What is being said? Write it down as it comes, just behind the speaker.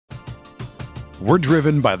We're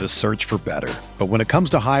driven by the search for better. But when it comes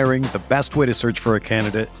to hiring, the best way to search for a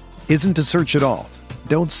candidate isn't to search at all.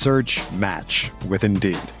 Don't search, match with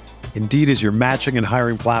Indeed. Indeed is your matching and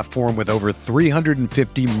hiring platform with over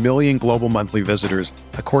 350 million global monthly visitors,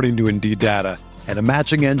 according to Indeed data, and a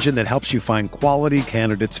matching engine that helps you find quality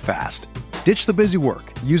candidates fast. Ditch the busy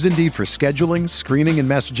work. Use Indeed for scheduling, screening, and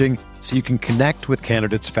messaging so you can connect with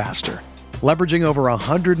candidates faster. Leveraging over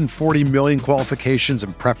 140 million qualifications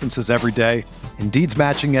and preferences every day, Indeed's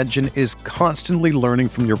matching engine is constantly learning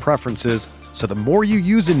from your preferences, so the more you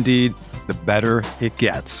use Indeed, the better it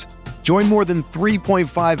gets. Join more than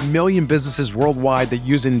 3.5 million businesses worldwide that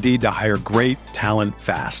use Indeed to hire great talent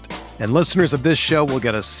fast. And listeners of this show will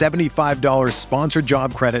get a $75 sponsored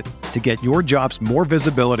job credit to get your jobs more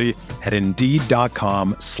visibility at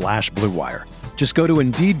Indeed.com/Blue Wire. Just go to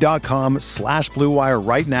Indeed.com/Blue Wire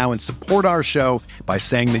right now and support our show by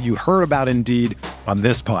saying that you heard about Indeed on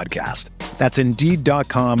this podcast. That's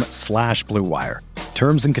Indeed.com/Blue Wire.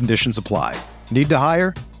 Terms and conditions apply. Need to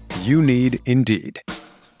hire? You need Indeed.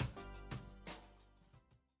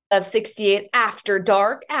 Of 68 After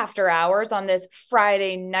Dark, After Hours on this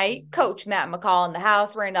Friday night. Coach Matt McCall in the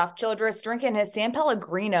house, Randolph Childress drinking his San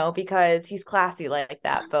Pellegrino because he's classy like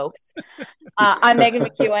that, folks. I'm Megan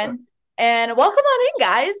McEwen, and welcome on in,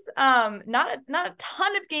 guys. Not a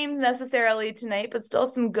ton of games necessarily tonight, but still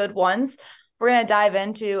some good ones. We're going to dive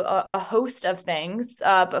into a host of things,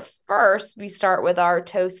 but first we start with our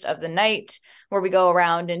toast of the night, where we go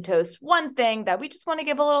around and toast one thing that we just want to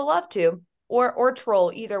give a little love to. Or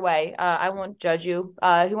troll, either way. I won't judge you.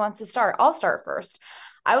 Who wants to start? I'll start first.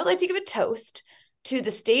 I would like to give a toast to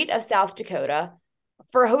the state of South Dakota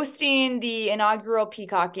for hosting the inaugural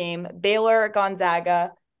Peacock game, Baylor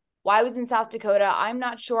Gonzaga. Why it was in South Dakota, I'm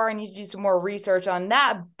not sure. I need to do some more research on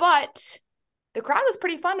that, but the crowd was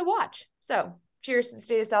pretty fun to watch. So cheers to the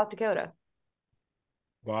state of South Dakota.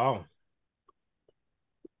 Wow.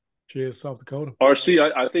 Cheers, South Dakota. RC,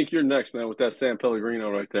 I think you're next, man, with that San Pellegrino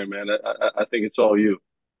right there, man. I think it's all you.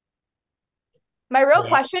 My real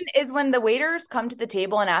question is, when the waiters come to the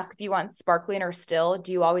table and ask if you want sparkling or still,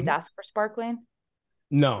 do you always ask for sparkling?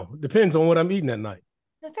 No, depends on what I'm eating that night.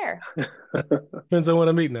 Fair. Depends on what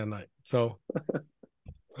I'm eating that night. So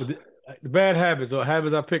the bad habits or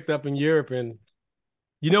habits I picked up in Europe, and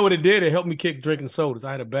you know what it did? It helped me kick drinking sodas.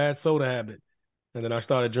 I had a bad soda habit, and then I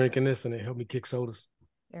started drinking this, and it helped me kick sodas.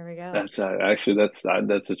 There we go. That's actually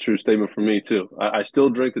that's a true statement for me too. I still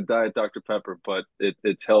drink the Diet Dr. Pepper, but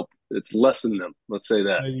it's helped. It's lessened them. Let's say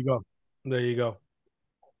that. There you go.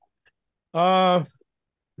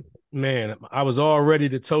 Man, I was all ready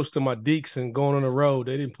to toast to my Deeks and going on the road.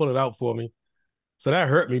 They didn't pull it out for me, so that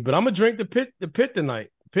hurt me. But I'm gonna drink the Pit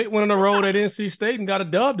tonight. Pitt went on the road at NC State and got a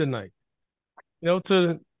dub tonight. You know,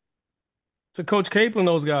 to Coach Capel and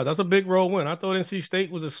those guys. That's a big road win. I thought NC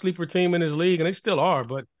State was a sleeper team in this league, and they still are,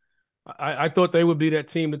 but I thought they would be that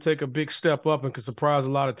team to take a big step up and could surprise a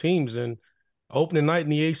lot of teams. And opening night in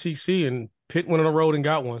the ACC, and Pitt went on the road and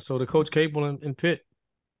got one. So to Coach Capel and Pitt.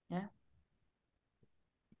 Yeah.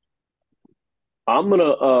 I'm going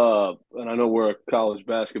to, and I know we're a college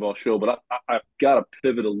basketball show, but I've got to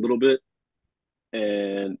pivot a little bit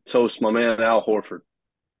and toast my man Al Horford.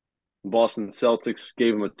 Boston Celtics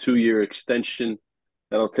gave him a 2-year extension.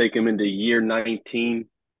 That'll take him into year 19.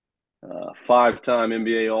 5-time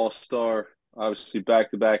NBA All-Star, obviously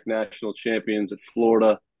back-to-back national champions at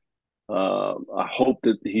Florida. I hope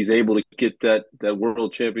that he's able to get that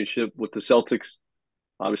world championship with the Celtics.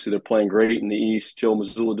 Obviously, they're playing great in the East. Joe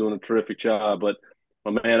Mazzulla doing a terrific job. But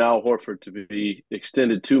my man Al Horford to be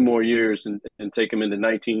extended 2 more years and take him into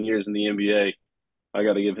 19 years in the NBA, I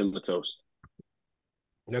got to give him a toast.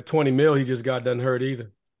 That $20 million he just got doesn't hurt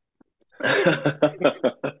either. I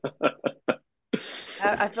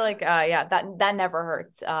feel like, that never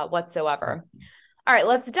hurts whatsoever. All right,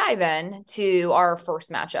 let's dive in to our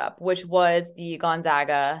first matchup, which was the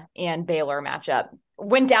Gonzaga and Baylor matchup.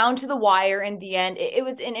 Went down to the wire in the end. It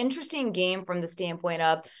was an interesting game from the standpoint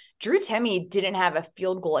of Drew Timme didn't have a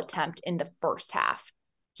field goal attempt in the first half.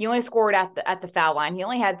 He only scored at the foul line. He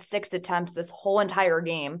only had 6 attempts this whole entire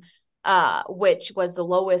game, which was the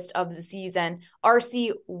lowest of the season.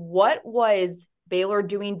 RC, what was Baylor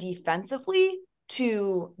doing defensively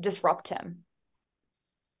to disrupt him?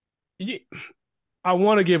 Yeah, I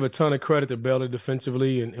want to give a ton of credit to Baylor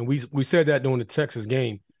defensively, and we said that during the Texas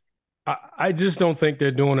game. I just don't think they're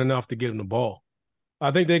doing enough to get him the ball. I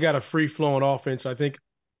think they got a free-flowing offense. I think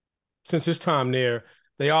since his time there,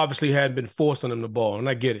 they obviously hadn't been forcing him the ball, and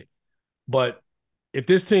I get it. But if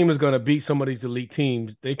this team is going to beat some of these elite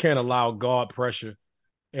teams, they can't allow guard pressure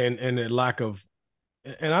and the lack of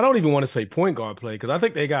And I don't even want to say point guard play because I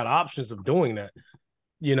think they got options of doing that,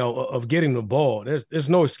 of getting the ball. There's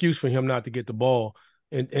no excuse for him not to get the ball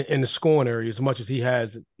in the scoring area as much as he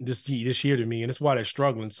has this year to me, and that's why they're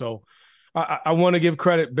struggling. So I want to give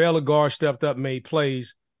credit. Baylor guard stepped up, made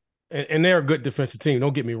plays, and they're a good defensive team.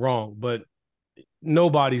 Don't get me wrong, but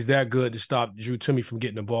nobody's that good to stop Drew Timme from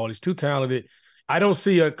getting the ball. He's too talented. I don't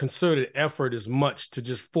see a concerted effort as much to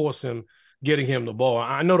just force him, getting him the ball.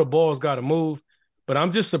 I know the ball's got to move, but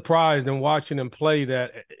I'm just surprised in watching him play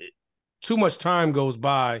that too much time goes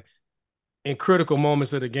by in critical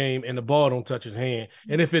moments of the game and the ball don't touch his hand.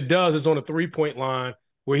 And if it does, it's on a 3-point line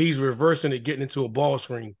where he's reversing it, getting into a ball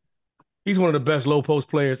screen. He's one of the best low post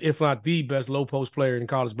players, if not the best low post player in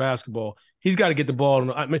college basketball. He's got to get the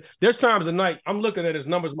ball. I mean, there's times a night I'm looking at his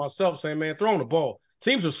numbers myself saying, man, throwing the ball.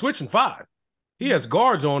 Teams are switching 5. He has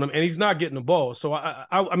guards on him, and he's not getting the ball. So,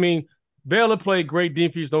 I mean, Baylor played great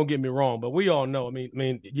defense, don't get me wrong, but we all know,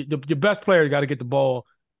 your best player got to get the ball.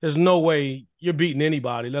 There's no way you're beating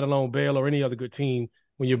anybody, let alone Baylor or any other good team,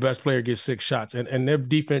 when your best player gets 6 shots. And their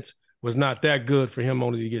defense was not that good for him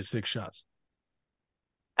only to get 6 shots.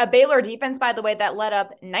 A Baylor defense, by the way, that led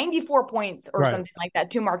up 94 points or something like that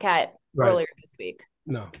to Marquette earlier this week.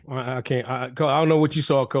 No, I can't. I don't know what you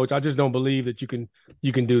saw, Coach. I just don't believe that you can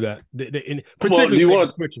do that. Particularly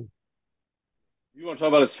switching. You want to talk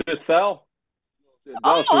about his 5th foul?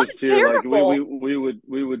 It's terrible. Like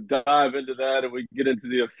we would dive into that, and we get into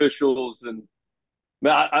the officials, and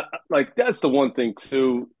man, I like that's the one thing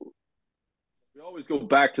too. We always go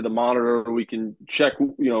back to the monitor. We can check,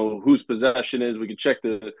 whose possession is. We can check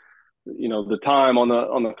the time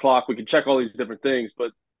on the clock. We can check all these different things,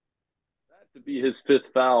 but that to be his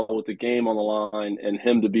 5th foul with the game on the line and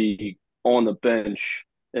him to be on the bench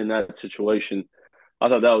in that situation, I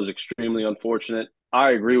thought that was extremely unfortunate.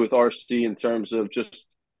 I agree with RC in terms of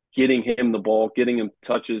just getting him the ball, getting him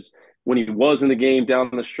touches. When he was in the game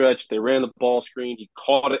down the stretch, they ran the ball screen. He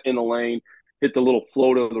caught it in the lane, hit the little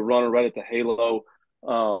float of the runner right at the halo.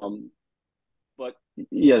 But,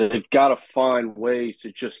 yeah, they've got to find ways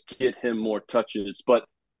to just get him more touches. But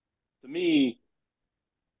to me,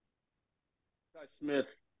 Smith,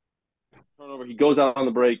 turnover, he goes out on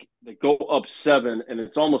the break. They go up 7, and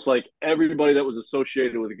it's almost like everybody that was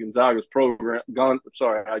associated with the Gonzaga's program.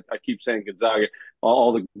 I keep saying Gonzaga.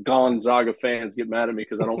 All the Gonzaga fans get mad at me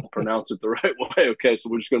because I don't pronounce it the right way. Okay, so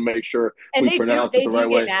we're just going to make sure we pronounce it the right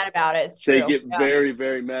way. They do get mad about it. It's true. They get very,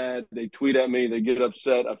 very mad. They tweet at me. They get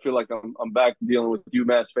upset. I feel like I'm back dealing with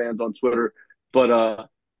UMass fans on Twitter. But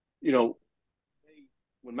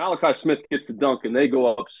when Malachi Smith gets the dunk and they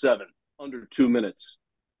go up 7 under 2 minutes,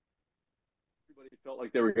 felt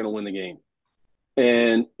like they were going to win the game.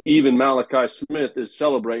 And even Malachi Smith is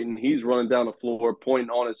celebrating. He's running down the floor,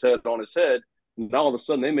 pointing on his head. And all of a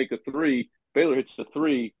sudden they make a 3. Baylor hits the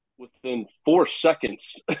 3 within 4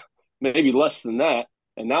 seconds, maybe less than that.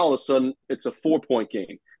 And now all of a sudden it's a 4-point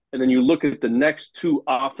game. And then you look at the next 2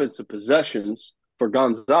 offensive possessions for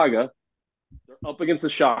Gonzaga. They're up against the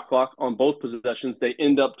shot clock on both possessions. They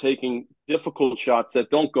end up taking difficult shots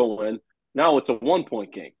that don't go in. Now it's a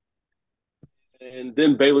 1-point game. And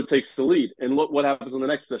then Baylor takes the lead. And look what happens on the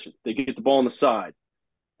next possession. They get the ball on the side.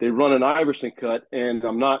 They run an Iverson cut, and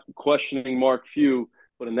I'm not questioning Mark Few,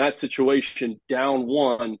 but in that situation, down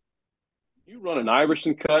 1, you run an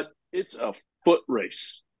Iverson cut, it's a foot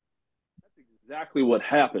race. That's exactly what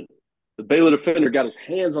happened. The Baylor defender got his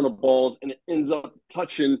hands on the balls, and it ends up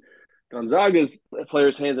touching Gonzaga's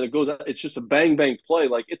player's hands, and it goes out. It's just a bang-bang play.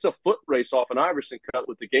 Like, it's a foot race off an Iverson cut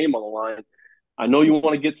with the game on the line. I know you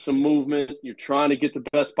want to get some movement. You're trying to get the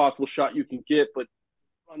best possible shot you can get, but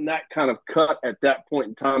on that kind of cut at that point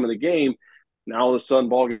in time in the game, now all of a sudden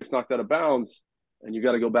ball gets knocked out of bounds, and you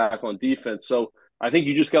got to go back on defense. So I think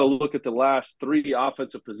you just got to look at the last 3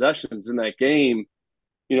 offensive possessions in that game.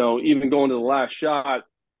 Even going to the last shot,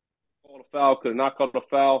 called a foul, could have not called a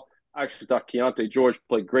foul. I actually thought Keontae George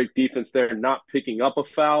played great defense there, not picking up a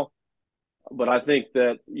foul. But I think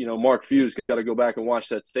that, Mark Few's got to go back and watch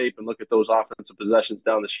that tape and look at those offensive possessions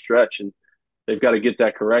down the stretch, and they've got to get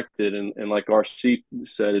that corrected. And like RC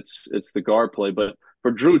said, it's the guard play. But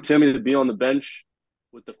for Drew Timme to be on the bench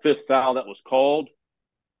with the 5th foul that was called,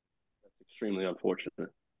 that's extremely unfortunate.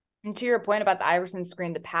 And to your point about the Iverson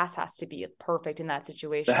screen, the pass has to be perfect in that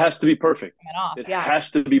situation. It has to be perfect. It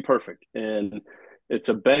has to be perfect. And it's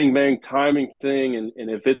a bang-bang timing thing, and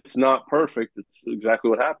if it's not perfect, it's exactly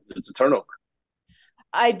what happens. It's a turnover.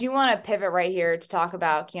 I do want to pivot right here to talk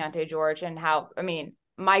about Keontae George and how,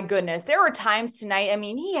 my goodness, there were times tonight,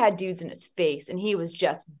 he had dudes in his face, and he was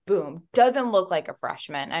just, boom, doesn't look like a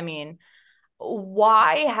freshman.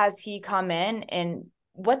 Why has he come in and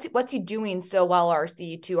what's he doing so well,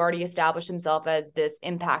 RC, to already establish himself as this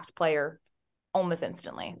impact player almost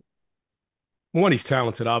instantly? One, he's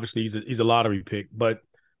talented. Obviously, he's a lottery pick. But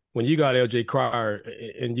when you got LJ Cryer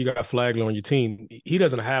and you got Flagler on your team, he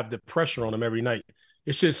doesn't have the pressure on him every night.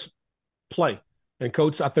 It's just play. And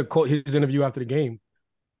Coach, I think his interview after the game,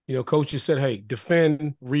 Coach just said, hey,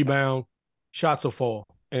 defend, rebound, shots will fall.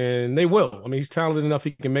 And they will. I mean, he's talented enough.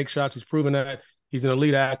 He can make shots. He's proven that. He's an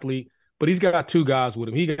elite athlete. But he's got two guys with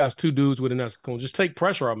him. He got two dudes with him that's going to just take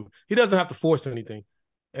pressure off him. He doesn't have to force anything.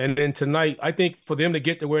 And then tonight, I think for them to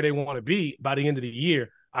get to where they want to be by the end of the year,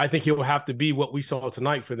 I think he'll have to be what we saw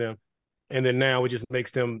tonight for them. And then now it just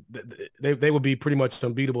makes them they would be pretty much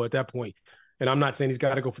unbeatable at that point. And I'm not saying he's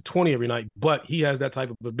got to go for 20 every night, but he has that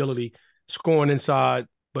type of ability, scoring inside.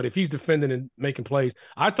 But if he's defending and making plays,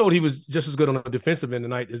 I thought he was just as good on the defensive end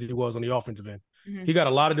tonight as he was on the offensive end. Mm-hmm. He got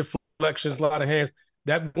a lot of deflections, a lot of hands.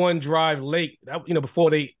 That one drive late, before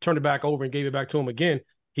they turned it back over and gave it back to him again,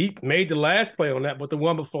 he made the last play on that. But the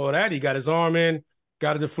one before that, he got his arm in,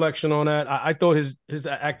 got a deflection on that. I thought his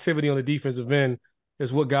activity on the defensive end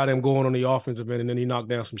is what got him going on the offensive end, and then he knocked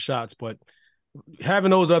down some shots. But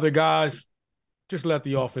having those other guys, just let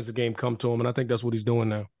the offensive game come to him, and I think that's what he's doing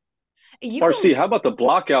now. RC, how about the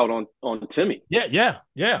block out on Timmy? Yeah.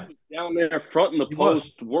 Down there fronting the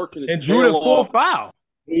post, working his and drew the fourth foul.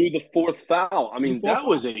 Drew the fourth foul. I mean, that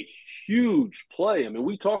was a huge play. I mean,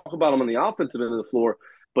 we talk about him on the offensive end of the floor,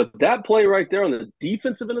 but that play right there on the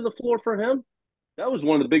defensive end of the floor for him, that was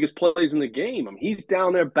one of the biggest plays in the game. I mean, he's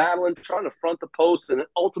down there battling, trying to front the post, and it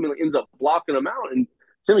ultimately ends up blocking him out. And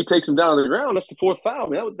Timmy takes him down to the ground. That's the fourth foul. I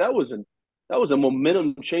mean, that was a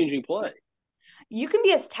momentum-changing play. You can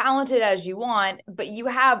be as talented as you want, but you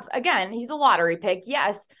have, again, he's a lottery pick,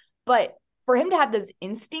 yes, but for him to have those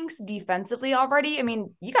instincts defensively already, I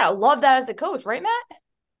mean, you got to love that as a coach, right, Matt?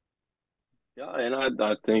 Yeah, and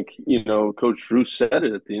I think, Coach Drew said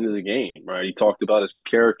it at the end of the game, right? He talked about his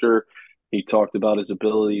character. He talked about his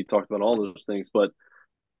ability. He talked about all those things. But,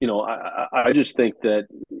 I just think that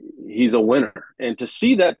he's a winner. And to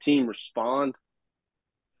see that team respond,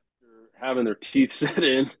 having their teeth set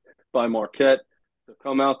in by Marquette, to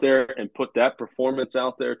come out there and put that performance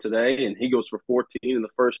out there today, and he goes for 14 in the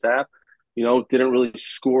first half, didn't really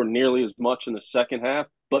score nearly as much in the second half,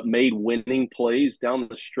 but made winning plays down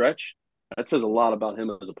the stretch. That says a lot about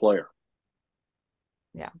him as a player.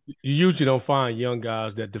 Yeah. You usually don't find young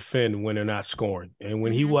guys that defend when they're not scoring. And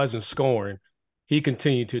when he wasn't scoring, he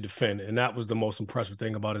continued to defend. And that was the most impressive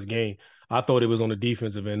thing about his game. I thought it was on the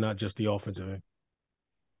defensive end, not just the offensive end.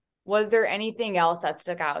 Was there anything else that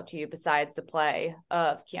stuck out to you besides the play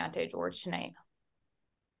of Keontae George tonight?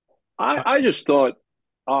 I just thought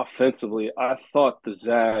offensively, I thought the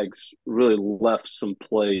Zags really left some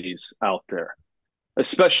plays out there,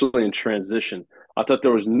 especially in transition. I thought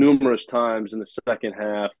there was numerous times in the second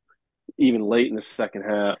half, even late in the second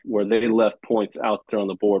half, where they left points out there on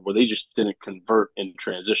the board where they just didn't convert in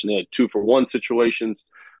transition. They had 2-for-1 situations.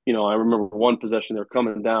 I remember one possession, they're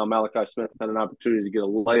coming down. Malachi Smith had an opportunity to get a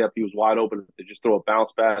layup. He was wide open. They just throw a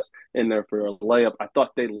bounce pass in there for a layup. I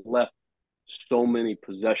thought they left so many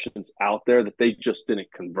possessions out there that they just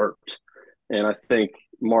didn't convert. And I think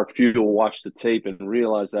Mark Few will watch the tape and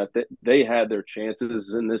realize that they had their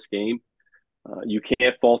chances in this game. You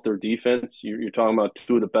can't fault their defense. You're talking about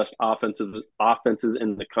two of the best offenses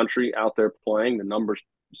in the country out there playing. The numbers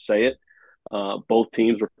say it. Both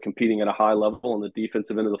teams were competing at a high level on the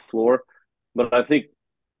defensive end of the floor. But I think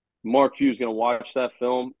Mark Few is going to watch that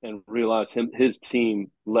film and realize his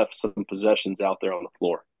team left some possessions out there on the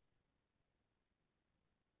floor.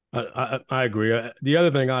 I agree. The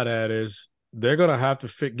other thing I'd add is they're going to have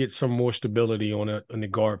to get some more stability on the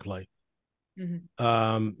guard play.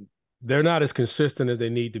 Mm-hmm. They're not as consistent as they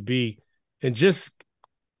need to be. And just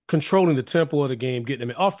controlling the tempo of the game, getting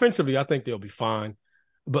them offensively, I think they'll be fine.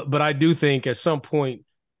 But I do think at some point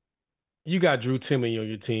you got Drew Timme on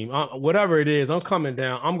your team. Whatever it is, I'm coming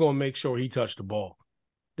down. I'm going to make sure he touched the ball.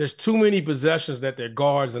 There's too many possessions that their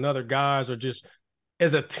guards and other guys are just,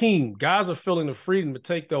 as a team, guys are feeling the freedom to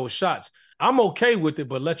take those shots. I'm okay with it,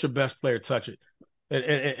 but let your best player touch it.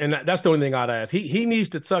 And that's the only thing I'd ask. He needs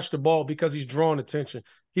to touch the ball because he's drawing attention.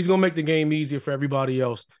 He's going to make the game easier for everybody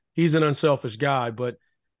else. He's an unselfish guy, but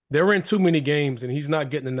they're in too many games and he's not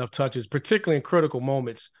getting enough touches, particularly in critical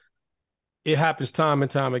moments. It happens time and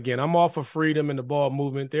time again. I'm all for freedom and the ball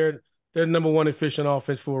movement. They're number one efficient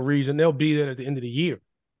offense for a reason. They'll be there at the end of the year.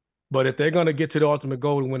 But if they're going to get to the ultimate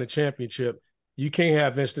goal and win a championship, you can't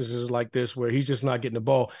have instances like this where he's just not getting the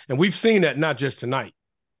ball. And we've seen that not just tonight.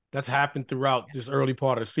 That's happened throughout this early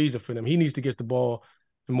part of the season for them. He needs to get the ball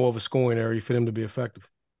in more of a scoring area for them to be effective.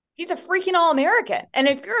 He's a freaking All-American. And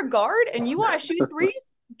if you're a guard and you want to shoot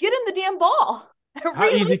threes, get him the damn ball. How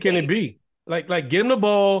easy can it be? Like get him the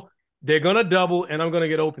ball. They're gonna double, and I'm gonna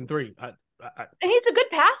get open three. And he's a good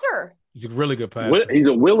passer. He's a really good passer. He's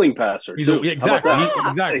a willing passer.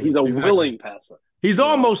 Exactly. He's a willing passer. He's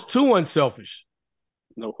almost too unselfish.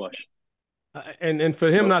 No question. And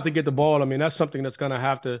for him not to get the ball, I mean, that's something that's gonna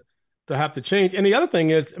have to change. And the other thing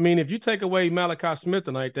is, I mean, if you take away Malachi Smith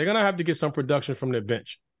tonight, they're gonna have to get some production from their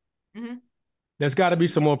bench. Mm-hmm. There's got to be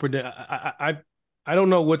some more production. I don't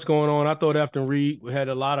know what's going on. I thought Afton Reed had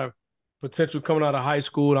a lot of potential coming out of high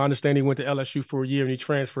school. I understand he went to LSU for a year and he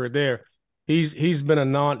transferred there. He's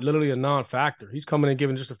been literally a non-factor. He's coming in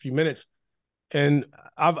giving just a few minutes. And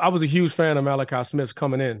I was a huge fan of Malachi Smith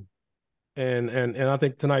coming in. And I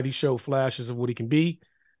think tonight he showed flashes of what he can be.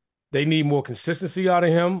 They need more consistency out of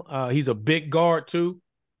him. He's a big guard too.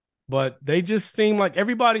 But they just seem like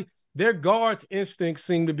their guards' instincts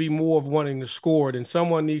seem to be more of wanting to score, than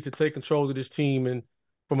someone needs to take control of this team and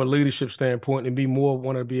from a leadership standpoint and be more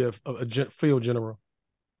want to be a field general.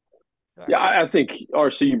 Yeah, I think,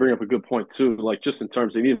 RC, you bring up a good point too. Like just in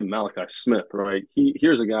terms of even Malachi Smith, right?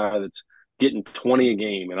 Here's a guy that's getting 20 a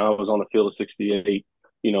game, and I was on the field of 68,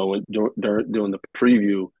 doing the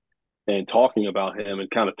preview and talking about him, and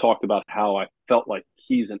kind of talked about how I felt like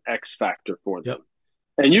he's an X factor for them. Yep.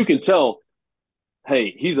 And you can tell,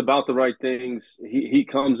 hey, he's about the right things. He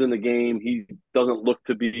comes in the game. He doesn't look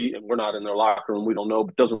to be, and we're not in their locker room, we don't know,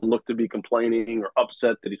 but doesn't look to be complaining or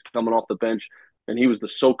upset that he's coming off the bench. And he was the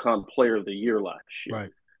SoCon Player of the Year last year. Right.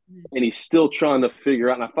 And he's still trying to figure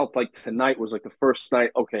out, and I felt like tonight was like the first night,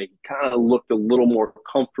 okay, he kind of looked a little more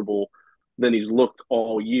comfortable than he's looked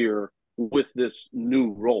all year with this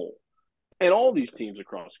new role. And all these teams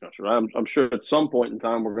across the country, right? I'm sure at some point in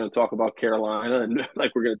time we're going to talk about Carolina, and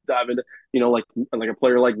like we're going to dive into, like a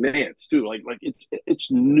player like Nance too. Like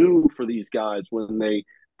it's new for these guys when they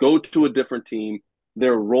go to a different team.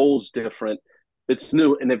 Their role's different. It's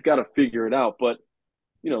new, and they've got to figure it out. But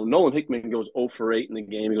Nolan Hickman goes 0 for 8 in the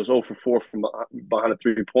game. He goes 0 for 4 from behind a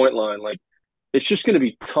 3-point line. Like it's just going to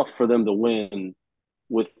be tough for them to win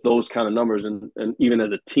with those kind of numbers, and even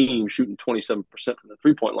as a team shooting 27% from the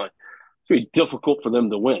 3-point line. It's going to be difficult for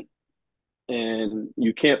them to win. And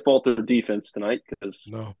you can't fault their defense tonight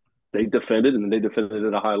because they defended, and they defended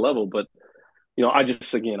at a high level. But, I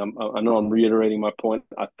just, again, I know I'm reiterating my point.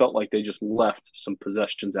 I felt like they just left some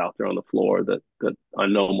possessions out there on the floor that I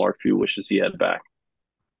know Mark Few wishes he had back.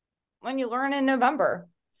 When you learn in November,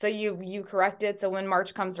 so you correct it. So when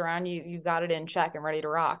March comes around, you got it in check and ready to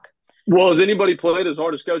rock. Well, has anybody played as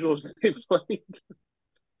hard a schedule as they played?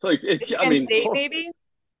 Michigan State, maybe?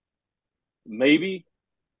 Maybe.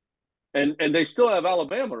 And they still have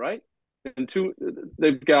Alabama, right? And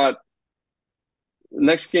they've got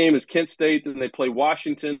next game is Kent State, then they play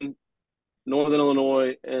Washington, Northern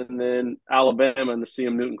Illinois, and then Alabama in the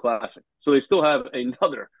CM Newton Classic. So they still have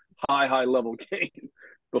another high level game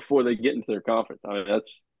before they get into their conference. I mean,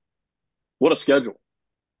 that's what a schedule.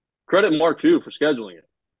 Credit Mark Few for scheduling it.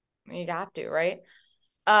 You have to, right?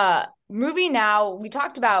 Moving now, we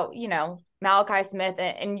talked about, Malachi Smith,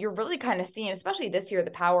 and you're really kind of seeing, especially this year, the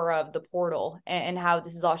power of the portal and how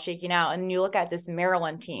this is all shaking out. And you look at this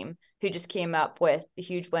Maryland team who just came up with a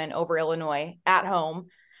huge win over Illinois at home,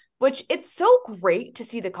 which it's so great to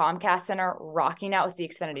see the Comcast Center rocking out with the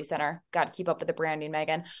Xfinity Center. Got to keep up with the branding,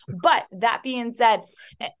 Megan. But that being said,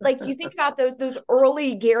 like you think about those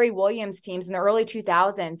early Gary Williams teams in the early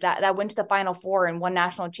 2000s that went to the Final Four and won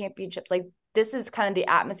national championships. Like this is kind of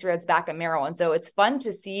the atmosphere that's back at Maryland. So it's fun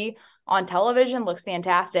to see on television, looks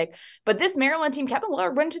fantastic. But this Maryland team, Kevin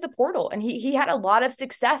Willard went to the portal and he had a lot of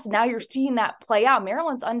success. Now you're seeing that play out.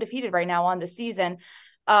 Maryland's undefeated right now on the season.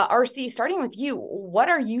 RC, starting with you, what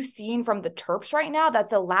are you seeing from the Terps right now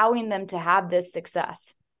that's allowing them to have this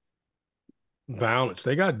success? Balance.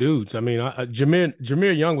 They got dudes. I mean,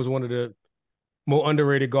 Jameer Young was one of the more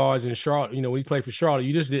underrated guards in Charlotte. When he played for Charlotte,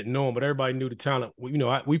 you just didn't know him, but everybody knew the talent.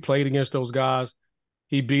 We played against those guys.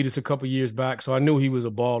 He beat us a couple years back, so I knew he was a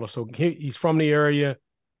baller. So he's from the area.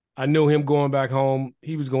 I knew him going back home.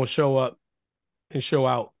 He was going to show up and show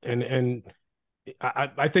out, and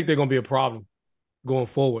I think they're going to be a problem going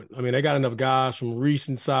forward. I mean, they got enough guys from Reese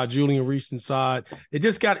inside, Julian Reese inside. They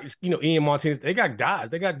just got, Ian Martinez. They got guys.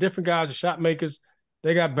 They got different guys, the shot makers.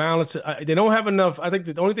 They got balance. They don't have enough. I think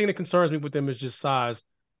the only thing that concerns me with them is just size,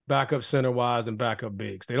 backup center-wise and backup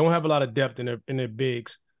bigs. They don't have a lot of depth in their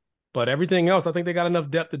bigs. But everything else, I think they got enough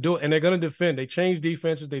depth to do it, and they're going to defend. They change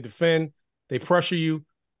defenses. They defend. They pressure you.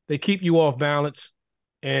 They keep you off balance,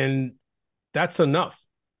 and that's enough.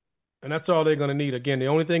 And that's all they're going to need. Again, the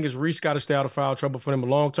only thing is Reese got to stay out of foul trouble for them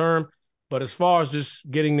long term. But as far as just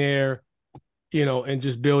getting there, and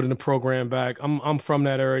just building the program back, I'm from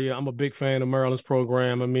that area. I'm a big fan of Maryland's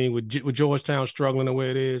program. I mean, with Georgetown struggling the way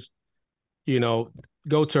it is,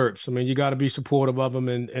 go Terps. I mean, you got to be supportive of them,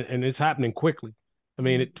 and it's happening quickly. I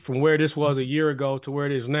mean, from where this was a year ago to where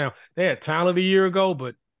it is now, they had talent a year ago,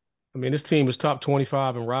 but I mean, this team is top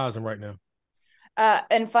 25 and rising right now.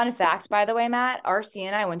 And fun fact, by the way, Matt, RC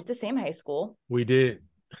and I went to the same high school. We did.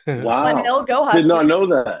 Wow. Hill, go Huskies. Did not know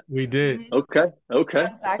that. We did. Okay. Fun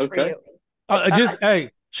fact for you.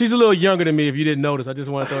 Hey, she's a little younger than me. If you didn't notice, I just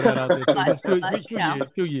want to throw that out there too. Just a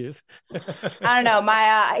few years. I don't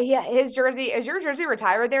know. His jersey, is your jersey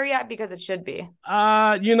retired there yet? Because it should be.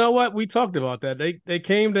 You know what? We talked about that. They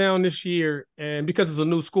came down this year, and because it's a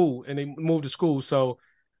new school and they moved to school, so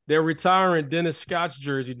they're retiring Dennis Scott's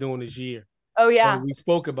jersey during this year. Oh yeah, so we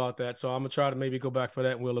spoke about that. So I'm gonna try to maybe go back for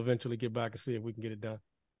that, and we'll eventually get back and see if we can get it done.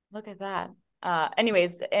 Look at that.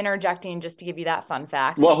 Anyways, interjecting just to give you that fun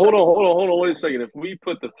fact. Well, hold on. Wait a second. If we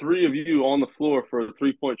put the three of you on the floor for a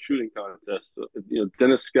 3-point shooting contest,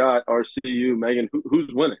 Dennis Scott, RCU, Megan, who's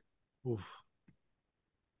winning? Oof.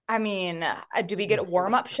 I mean, do we get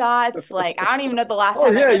warm-up shots? Like, I don't even know the last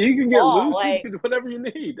time. Yeah, you can get loose. You can do whatever you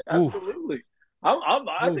need. Oof. Absolutely.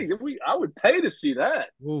 I think I would pay to see that.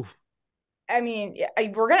 Oof. I mean,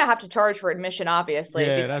 we're gonna have to charge for admission, obviously.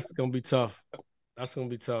 Yeah, that's gonna be tough. Those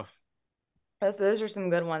are some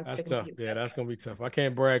good ones. That's tough. Yeah, that's gonna be tough. I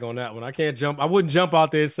can't brag on that one. I wouldn't jump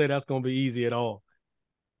out there and say that's gonna be easy at all.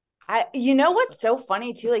 You know what's so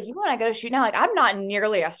funny too? Like, even when I go to shoot now, like, I'm not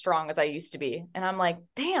nearly as strong as I used to be, and I'm like,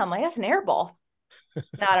 damn, like, that's an air ball.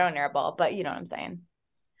 Not an air ball, but you know what I'm saying.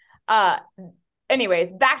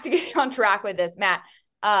 Anyways, back to getting on track with this, Matt.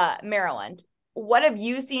 Maryland. What have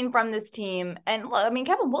you seen from this team? And I mean,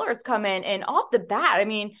 Kevin Willard's come in, and off the bat, I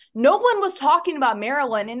mean, no one was talking about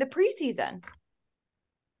Maryland in the preseason.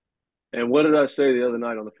 And what did I say the other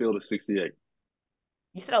night on the field of 68?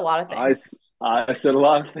 You said a lot of things. I said a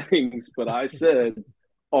lot of things, but I said,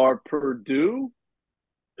 are Purdue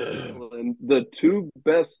and the two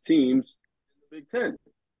best teams in the Big Ten?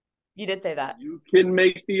 You did say that. You can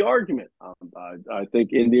make the argument. I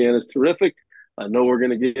think Indiana's terrific. I know we're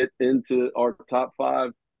going to get into our top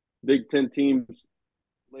 5 Big Ten teams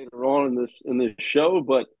later on in this show,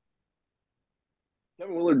 but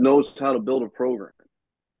Kevin Willard knows how to build a program.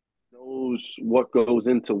 He knows what goes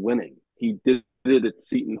into winning. He did it at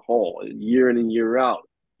Seton Hall year in and year out.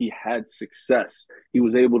 He had success. He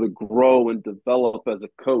was able to grow and develop as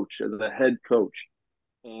a coach, as a head coach,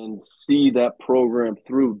 and see that program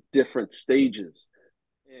through different stages.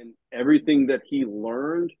 And everything that he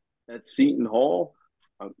learned at Seton Hall,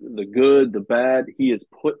 the good, the bad, he has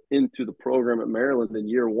put into the program at Maryland in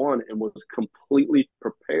year one and was completely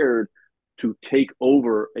prepared to take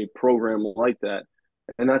over a program like that.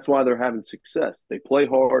 And that's why they're having success. They play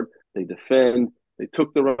hard, they defend, they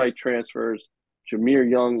took the right transfers. Jameer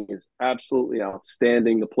Young is absolutely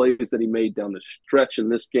outstanding. The plays that he made down the stretch in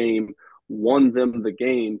this game won them the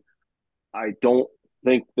game. I don't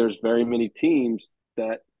think there's very many teams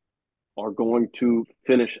that are going to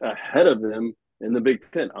finish ahead of them in the Big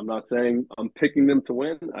Ten. I'm not saying I'm picking them to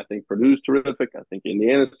win. I think Purdue's terrific. I think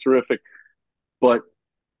Indiana's terrific. But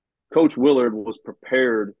Coach Willard was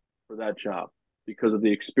prepared for that job because of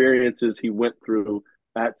the experiences he went through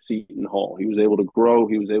at Seton Hall. He was able to grow.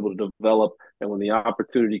 He was able to develop. And when the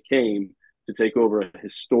opportunity came to take over a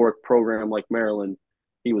historic program like Maryland,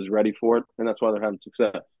 he was ready for it. And that's why they're having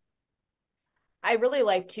success. I really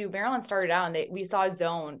like too. Maryland started out and we saw a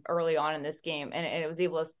zone early on in this game, and it was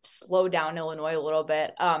able to slow down Illinois a little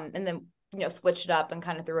bit. And then, switched it up and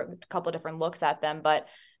kind of threw a couple of different looks at them. But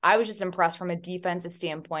I was just impressed from a defensive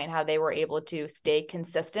standpoint, how they were able to stay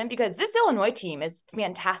consistent, because this Illinois team is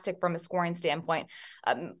fantastic from a scoring standpoint.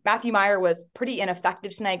 Matthew Meyer was pretty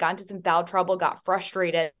ineffective tonight, got into some foul trouble, got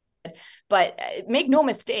frustrated. But make no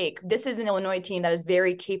mistake, this is an Illinois team that is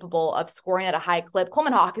very capable of scoring at a high clip.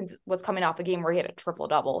 Coleman Hawkins was coming off a game where he had a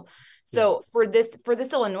triple-double. So for this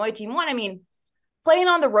Illinois team, I mean, playing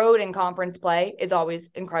on the road in conference play is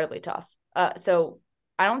always incredibly tough. So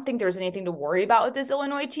I don't think there's anything to worry about with this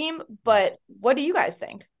Illinois team. But what do you guys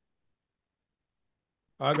think?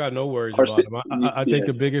 I got no worries about them. I think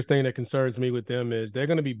the biggest thing that concerns me with them is they're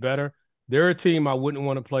going to be better. They're a team I wouldn't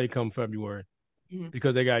want to play come February.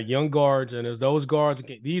 Because they got young guards, and as those guards,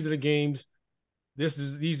 these are the games. This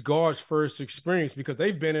is these guards' first experience, because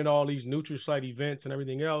they've been in all these neutral site events and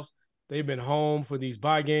everything else. They've been home for these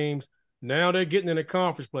bye games. Now they're getting in a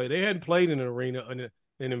conference play. They hadn't played in an arena in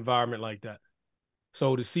an environment like that.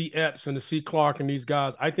 So to see Epps and to see Clark and these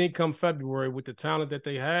guys, I think come February with the talent that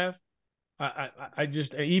they have, I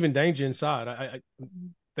just even danger inside.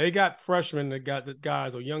 They got freshmen that got the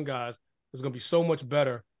guys or young guys that's going to be so much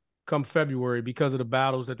better come February because of the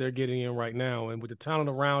battles that they're getting in right now. And with the talent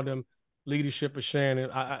around them, leadership of Shannon,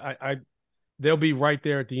 they'll be right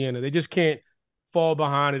there at the end. And they just can't fall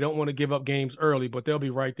behind. They don't want to give up games early, but they'll be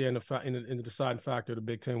right there in the deciding factor of the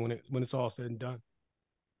Big Ten when it's all said and done.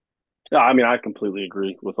 Yeah, I mean, I completely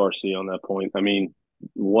agree with RC on that point. I mean,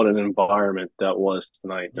 what an environment that was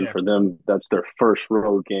tonight. And for them, that's their first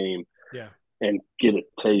road game. Yeah. And get a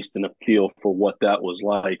taste and a feel for what that was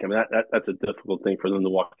like. I mean, that's a difficult thing for them to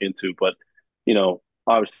walk into. But,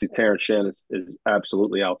 obviously Terrence Shannon is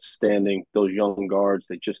absolutely outstanding. Those young guards,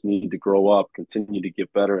 they just need to grow up, continue to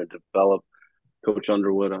get better and develop. Coach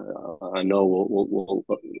Underwood, I know will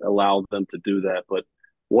allow them to do that. But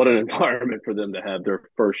what an environment for them to have their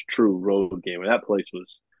first true road game. And that place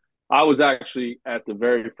I was actually at the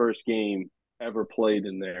very first game ever played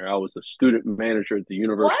in there. I was a student manager at the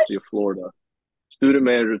University of Florida. Student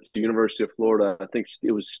manager at the University of Florida. I think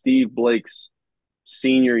it was Steve Blake's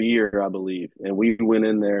senior year, I believe. And we went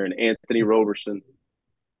in there, and Anthony Roberson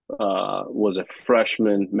was a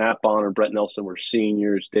freshman. Matt Bonner, Brett Nelson were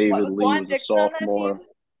seniors. David Lee was a sophomore.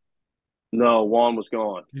 No, Juan was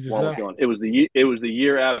gone. Juan was gone. It was the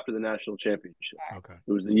year after the national championship. Okay.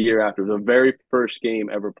 It was the year after the very first game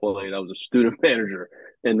ever played. I was a student manager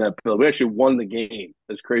in that building. We actually won the game.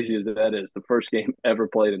 As crazy as that is, the first game ever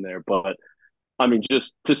played in there. But I mean,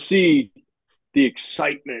 just to see the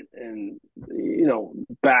excitement and,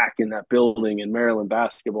 back in that building in Maryland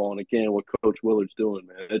basketball. And again, what Coach Willard's doing,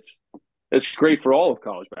 man, it's great for all of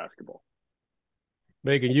college basketball.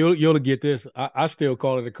 Megan, you'll get this. I still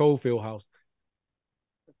call it a Coalfield house.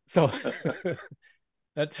 So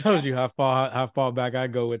that tells you how far back I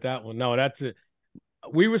go with that one. No, that's it.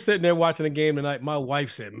 We were sitting there watching the game tonight. My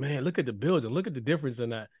wife said, "Man, look at the building. Look at the difference in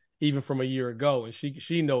that, even from a year ago." And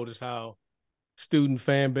she noticed how student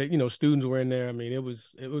fan base, students were in there. I mean, it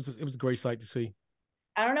was a great sight to see.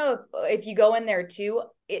 I don't know if you go in there too,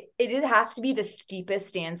 it has to be the steepest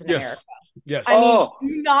stands in America. Yes. I mean,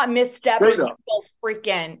 do not misstep or you'll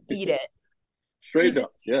freaking eat it. Straight up,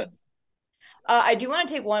 yeah. I do want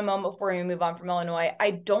to take one moment before we move on from Illinois.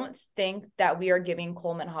 I don't think that we are giving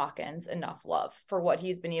Coleman Hawkins enough love for what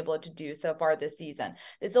he's been able to do so far this season.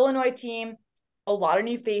 This Illinois team, a lot of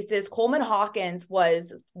new faces. Coleman Hawkins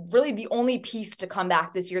was really the only piece to come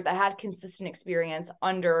back this year that had consistent experience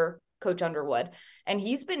under Coach Underwood. And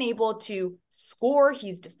he's been able to score.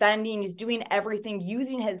 He's defending. He's doing everything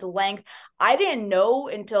using his length. I didn't know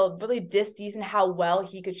until really this season how well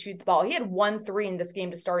he could shoot the ball. He had 1 3 in this game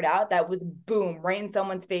to start out. That was boom, right in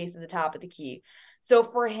someone's face at the top of the key. So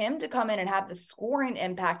for him to come in and have the scoring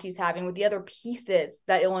impact he's having with the other pieces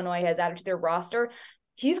that Illinois has added to their roster,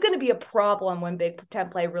 he's going to be a problem when Big Ten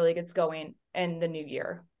play really gets going in the new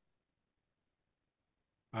year.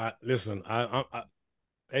 Listen,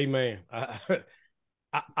 amen.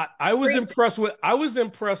 I was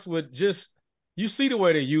impressed with just, you see the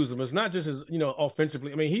way they use him. It's not just as,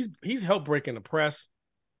 offensively. I mean, he's helped breaking the press.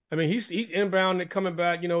 I mean, he's inbound and coming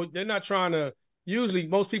back. They're not trying to. Usually,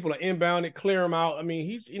 most people are inbound and clear him out. I mean,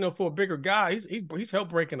 he's for a bigger guy, he's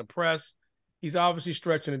helped breaking the press. He's obviously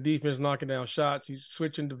stretching the defense, knocking down shots. He's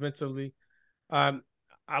switching defensively. I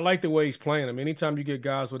like the way he's playing. I mean, anytime you get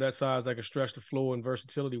guys with that size that can stretch the floor and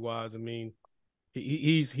versatility wise, I mean,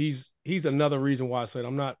 he's another reason why I said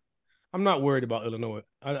I'm not worried about Illinois.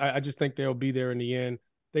 I just think they'll be there in the end.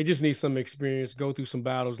 They just need some experience, go through some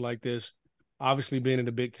battles like this. Obviously, being in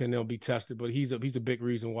the Big Ten, they'll be tested, but he's a big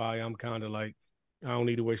reason why I'm kind of like, I don't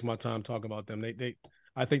need to waste my time talking about them.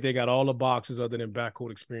 I think they got all the boxes other than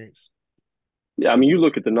backcourt experience. Yeah, I mean, you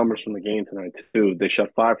look at the numbers from the game tonight too. They shot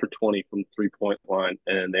 5 for 20 from the 3-point line,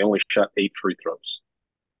 and they only shot 8 free throws.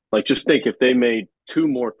 Like, just think if they made 2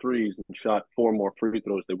 more threes and shot 4 more free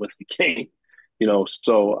throws, they win the game.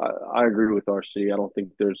 So I agree with RC. I don't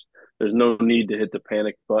think there's no need to hit the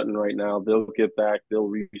panic button right now. They'll get back, they'll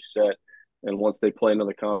reset, and once they play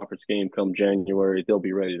another conference game come January, they'll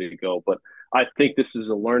be ready to go. But I think this is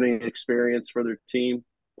a learning experience for their team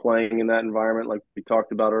playing in that environment, like we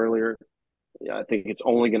talked about earlier. Yeah, I think it's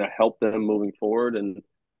only going to help them moving forward, and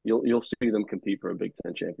you'll see them compete for a Big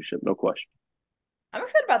Ten championship, no question. I'm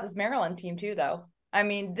excited about this Maryland team too, though. I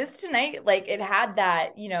mean, this tonight, like, it had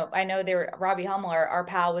that, I know Robbie Hummel, our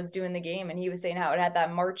pal, was doing the game, and he was saying how it had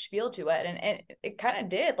that March feel to it. And it kind of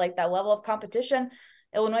did, like, that level of competition.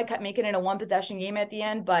 Illinois kept making it a 1-possession game at the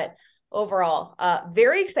end, but overall,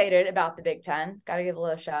 very excited about the Big Ten. Got to give a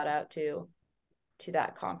little shout out to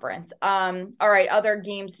that conference. All right, other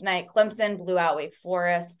games tonight. Clemson blew out Wake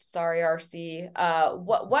Forest. Sorry, RC.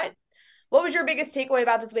 What was your biggest takeaway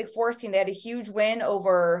about this Wake Forest team? They had a huge win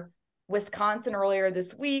over Wisconsin earlier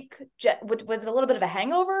this week. Was it a little bit of a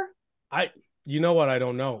hangover? You know what? I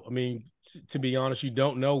don't know. I mean, to be honest, you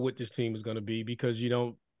don't know what this team is going to be because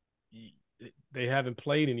they haven't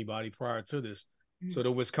played anybody prior to this. Mm-hmm. So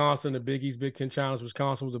the Wisconsin, the Big East, Big Ten Challenge,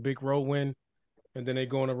 Wisconsin was a big road win. And then they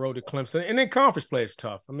go on the road to Clemson. And then conference play is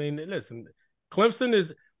tough. I mean, listen,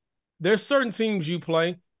 there's certain teams you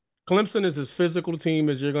play. Clemson is as physical a team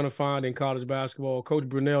as you're going to find in college basketball. Coach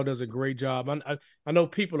Brunell does a great job. I know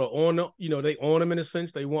people are they on him in a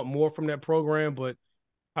sense. They want more from that program, but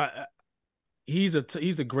he's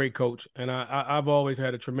a great coach. And I've always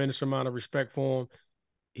had a tremendous amount of respect for him.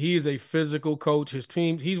 He is a physical coach. His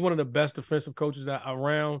team, he's one of the best defensive coaches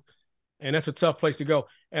around. And that's a tough place to go.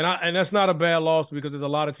 And that's not a bad loss because there's a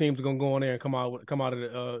lot of teams that are going to go in there and come out of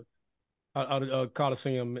the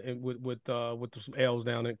Coliseum with some L's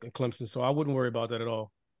down in Clemson. So I wouldn't worry about that at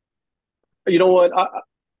all. You know what?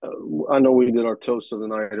 I know we did our toast of the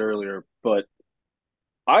night earlier, but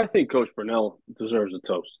I think Coach Brunell deserves a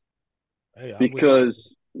toast. Hey,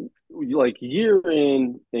 because like year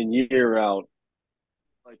in and year out,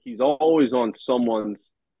 like he's always on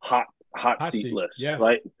someone's hot seat list, yeah.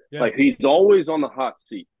 right? Yeah. Like he's always on the hot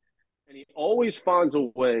seat, and he always finds a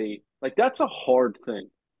way. Like that's a hard thing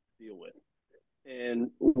to deal with.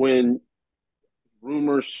 And when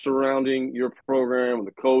rumors surrounding your program and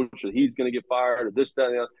the coach that he's going to get fired or this, that,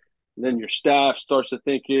 and the other, and then your staff starts to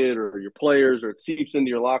think it, or your players, or it seeps into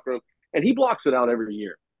your locker room, and he blocks it out every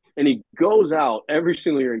year. And he goes out every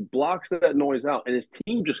single year. He blocks that noise out, and his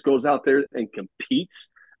team just goes out there and competes,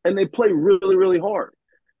 and they play really, really hard.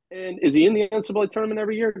 And is he in the NCAA tournament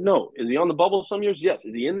every year? No. Is he on the bubble some years? Yes.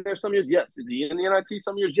 Is he in there some years? Yes. Is he in the NIT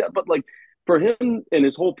some years? Yeah. But like for him and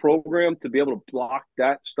his whole program to be able to block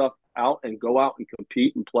that stuff out and go out and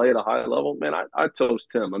compete and play at a high level, man, I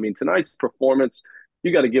toast him. I mean, tonight's performance,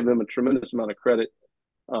 you got to give him a tremendous amount of credit.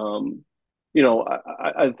 I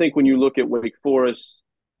think when you look at Wake Forest,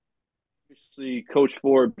 obviously Coach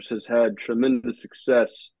Forbes has had tremendous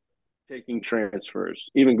success taking transfers,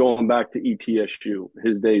 even going back to ETSU,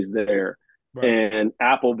 his days there. Right. And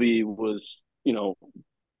Appleby was,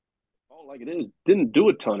 like it is, didn't do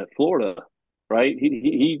a ton at Florida, right?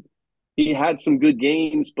 He had some good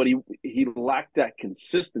games, but he lacked that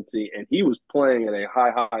consistency, and he was playing at a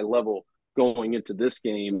high level going into this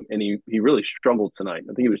game, and he really struggled tonight.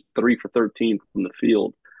 I think he was 3 for 13 from the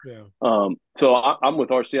field. Yeah. So I'm with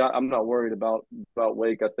RC. I'm not worried about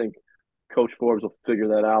Wake. I think Coach Forbes will figure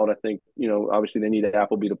that out. I think, obviously they need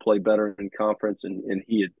Appleby to play better in conference, and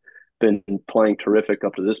he had been playing terrific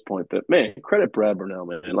up to this point. But, man, credit Brad Brunell,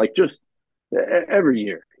 man. Like, just every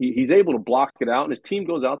year he's able to block it out, and his team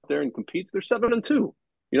goes out there and competes. They're 7-2,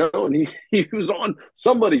 and he was on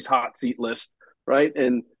somebody's hot seat list, right?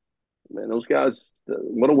 And, man, those guys,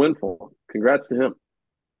 what a win for them. Congrats to him.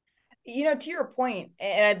 To your point,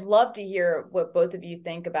 and I'd love to hear what both of you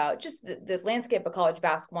think about just the landscape of college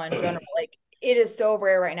basketball in general. Like, it is so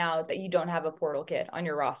rare right now that you don't have a portal kid on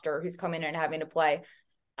your roster who's coming in and having to play.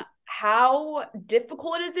 How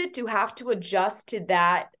difficult is it to have to adjust to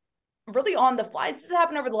that really on the fly? This has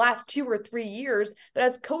happened over the last 2 or 3 years, but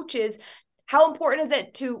as coaches, how important is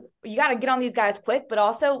it you got to get on these guys quick, but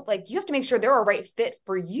also like you have to make sure they're a right fit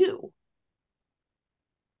for you.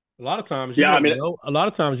 A lot of times, a lot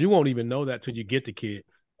of times you won't even know that till you get the kid.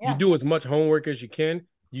 Yeah. You do as much homework as you can.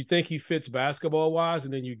 You think he fits basketball wise,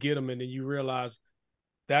 and then you get him, and then you realize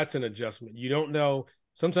that's an adjustment. You don't know.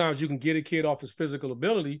 Sometimes you can get a kid off his physical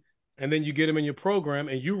ability, and then you get him in your program,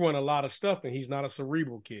 and you run a lot of stuff, and he's not a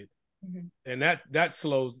cerebral kid, and that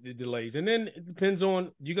slows the delays. And then it depends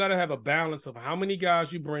on, you got to have a balance of how many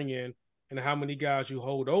guys you bring in and how many guys you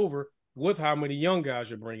hold over with how many young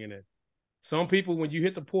guys you're bringing in. Some people, when you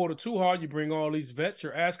hit the portal too hard, you bring all these vets,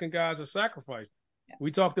 you're asking guys to sacrifice. Yeah. We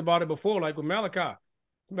talked about it before, like with Malachi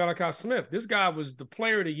Smith. This guy was the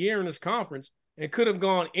player of the year in this conference and could have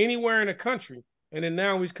gone anywhere in the country. And then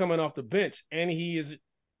now he's coming off the bench, and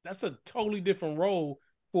that's a totally different role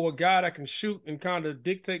for a guy that can shoot and kind of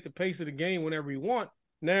dictate the pace of the game whenever he wants.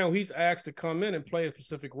 Now he's asked to come in and play a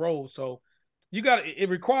specific role. So it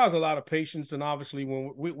requires a lot of patience. And obviously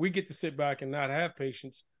when we get to sit back and not have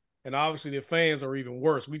patience, and obviously the fans are even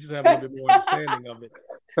worse. We just have a little bit more understanding of it.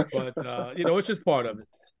 But, it's just part of it.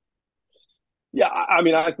 Yeah, I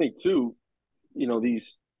mean, I think, too,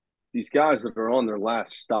 these guys that are on their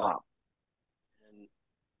last stop, and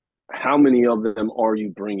how many of them are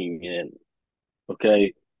you bringing in,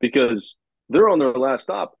 okay? Because they're on their last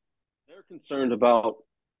stop. They're concerned about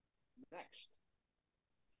next.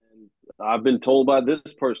 And I've been told by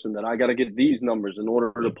this person that I got to get these numbers in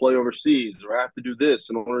order to play overseas, or I have to do this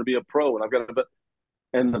in order to be a pro. And I've got to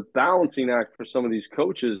and the balancing act for some of these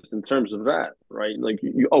coaches in terms of that, right? Like,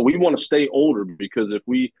 we want to stay older because if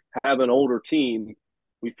we have an older team,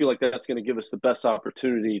 we feel like that's going to give us the best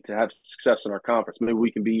opportunity to have success in our conference. Maybe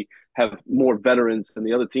we can have more veterans than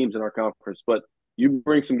the other teams in our conference. But you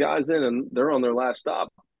bring some guys in and they're on their last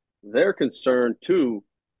stop. They're concerned too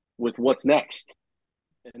with what's next.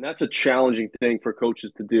 And that's a challenging thing for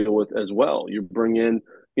coaches to deal with as well. You bring in,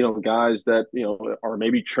 guys that, are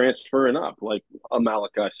maybe transferring up, like a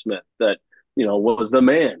Malachi Smith that, was the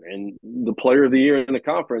man and the player of the year in the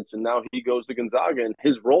conference. And now he goes to Gonzaga and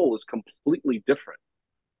his role is completely different.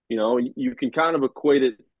 You can kind of equate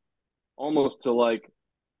it almost to like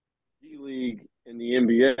G League in the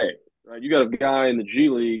NBA, right? You got a guy in the G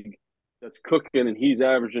League that's cooking and he's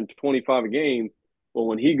averaging 25 a game. Well,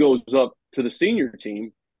 when he goes up to the senior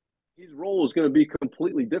team, his role is going to be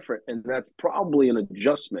completely different. And that's probably an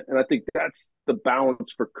adjustment. And I think that's the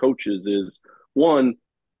balance for coaches is, one,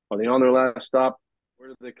 are they on their last stop? Where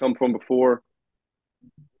did they come from before?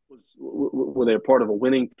 Were they a part of a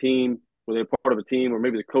winning team? Were they a part of a team where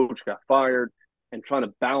maybe the coach got fired? And trying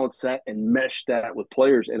to balance that and mesh that with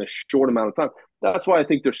players in a short amount of time. That's why I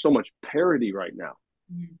think there's so much parity right now.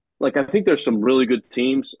 Mm-hmm. Like, I think there's some really good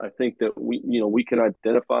teams. I think that we can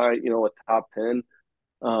identify, a top 10.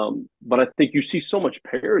 But I think you see so much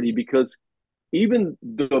parity because even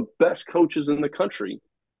the best coaches in the country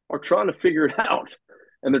are trying to figure it out.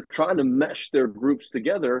 And they're trying to mesh their groups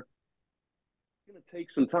together. It's going to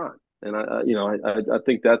take some time. And, I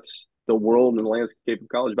think that's the world and the landscape of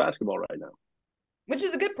college basketball right now. Which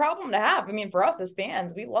is a good problem to have. I mean, for us as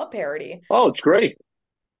fans, we love parity. Oh, it's great.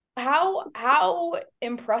 How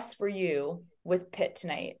impressed were you with Pitt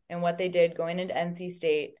tonight and what they did going into NC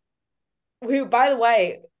State, who, by the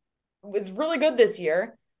way, was really good this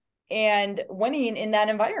year and winning in that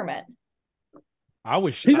environment? I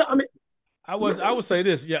would say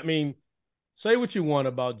this. Yeah, I mean, say what you want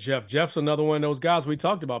about Jeff. Jeff's another one of those guys we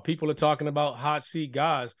talked about. People are talking about hot seat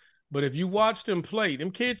guys. But if you watched him play,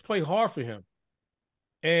 them kids play hard for him.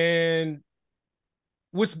 And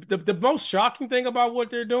what's the most shocking thing about what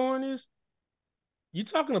they're doing is you're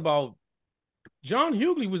talking about John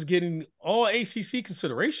Hughley was getting all ACC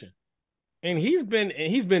consideration. And he's been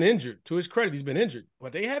injured. To his credit, he's been injured.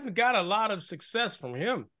 But they haven't got a lot of success from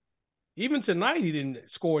him. Even tonight, he didn't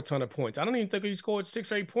score a ton of points. I don't even think he scored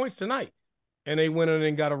 6 or 8 points tonight. And they went in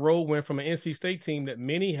and got a road win from an NC State team that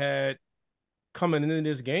many had coming into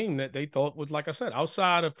this game that they thought was, like I said,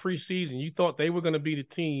 outside of preseason, you thought they were going to be the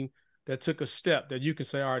team that took a step that you can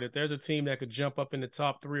say, all right, if there's a team that could jump up in the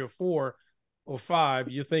top 3 or 4 or 5,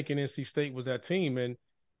 you're thinking NC State was that team. And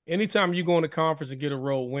anytime you go in the conference and get a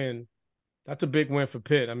road win, that's a big win for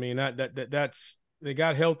Pitt. I mean, that's they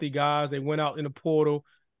got healthy guys. They went out in the portal.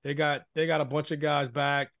 They got a bunch of guys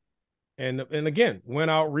back. And again,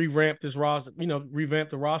 went out, revamped this roster,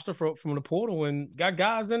 revamped the roster from the portal and got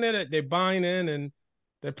guys in there that they're buying in and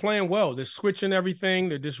they're playing well. They're switching everything.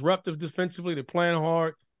 They're disruptive defensively. They're playing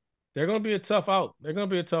hard. They're going to be a tough out.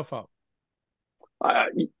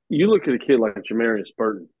 You look at a kid like Jamarius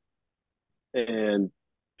Burton, and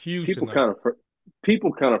huge people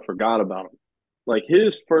kind of forgot about him. Like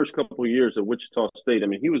his first couple of years at Wichita State, I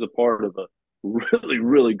mean, he was a part of a really,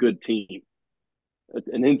 really good team.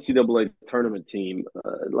 An NCAA tournament team.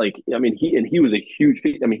 He was a huge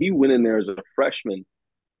piece. I mean, he went in there as a freshman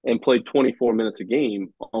and played 24 minutes a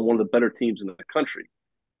game on one of the better teams in the country.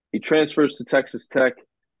 He transfers to Texas Tech.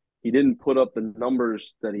 He didn't put up the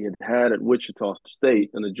numbers that he had at Wichita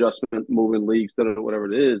State, an adjustment, moving leagues, whatever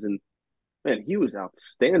it is. And, man, he was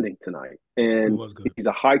outstanding tonight. And he's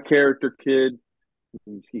a high-character kid.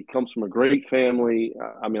 He comes from a great family.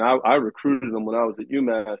 I recruited him when I was at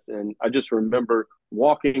UMass, and I just remember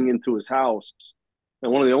walking into his house, and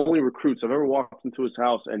one of the only recruits I've ever walked into his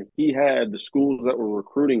house, and he had the schools that were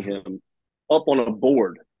recruiting him up on a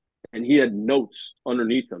board, and he had notes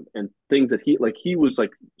underneath him and things that he was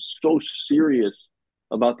so serious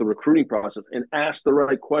about the recruiting process and asked the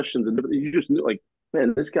right questions, and you just knew,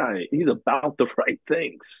 man, this guy, he's about the right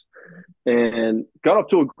things. And got up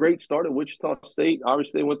to a great start at Wichita State.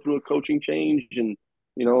 Obviously, they went through a coaching change and,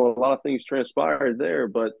 a lot of things transpired there.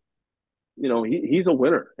 But, he's a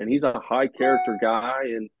winner and he's a high-character guy.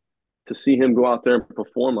 And to see him go out there and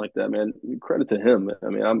perform like that, man, credit to him. I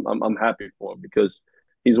mean, I'm happy for him because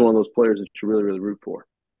he's one of those players that you really, really root for.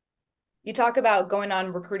 You talk about going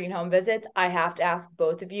on recruiting home visits. I have to ask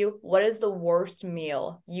both of you, what is the worst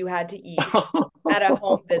meal you had to eat at a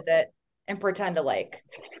home visit and pretend to like?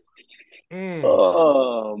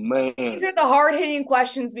 Oh, man. These are the hard-hitting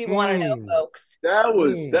questions we want to know, folks.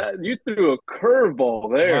 That you threw a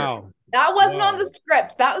curveball there. That wasn't on Wow. the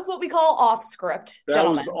script. That was what we call off script, That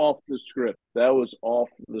gentlemen. was off the script. That was off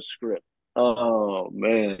the script. Oh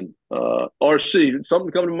man. RC,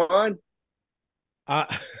 something come to mind?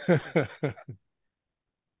 I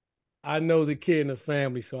I know the kid in the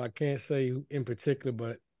family, so I can't say who in particular,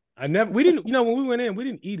 but we didn't, when we went in, we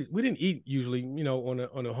didn't eat it. We didn't eat usually,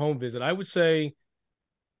 on a home visit. I would say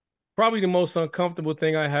probably the most uncomfortable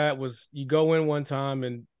thing I had was you go in one time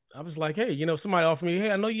and I was like, hey, somebody offered me,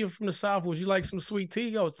 hey, I know you're from the South. Would you like some sweet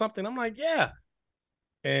tea or something? I'm like, yeah.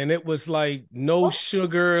 And it was like no What?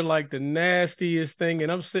 sugar, like the nastiest thing.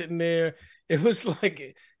 And I'm sitting there. It was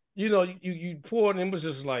like, you pour it and it was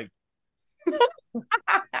just like,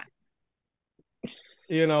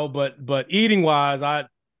 but eating wise,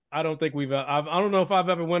 I don't think I don't know if I've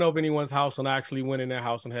ever went over anyone's house and actually went in their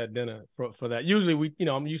house and had dinner for that. Usually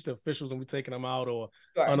I'm used to officials and we're taking them out or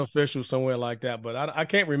Sure. unofficial somewhere like that. But I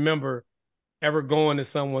can't remember ever going to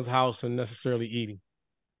someone's house and necessarily eating.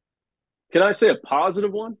 Can I say a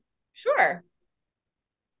positive one? Sure.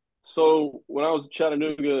 So when I was in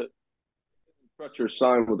Chattanooga, Crutcher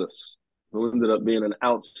signed with us, who ended up being an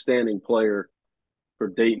outstanding player for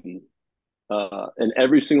Dayton. And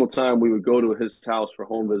every single time we would go to his house for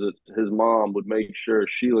home visits, his mom would make sure,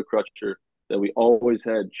 Sheila Crutcher, that we always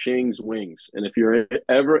had Ching's Wings. And if you're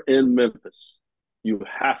ever in Memphis, you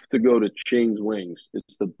have to go to Ching's Wings.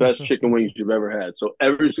 It's the best chicken wings you've ever had. So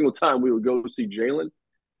every single time we would go see Jalen,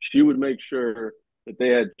 she would make sure that they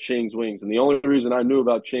had Ching's Wings. And the only reason I knew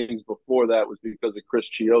about Ching's before that was because of Chris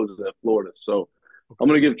Chioza at Florida. So I'm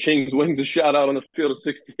going to give Ching's Wings a shout out on the field of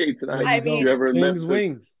 68 tonight. I mean, if you're ever in Ching's Memphis,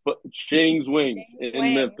 Wings. but Ching's Wings Ching's in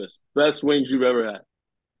Wings. Memphis. Best wings you've ever had.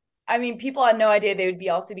 I mean, people had no idea they would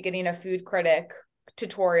also be getting a food critic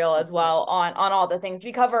tutorial as well on all the things.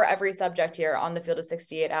 We cover every subject here on the Field of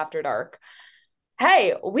 68 After Dark.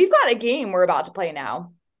 Hey, we've got a game we're about to play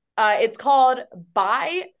now. It's called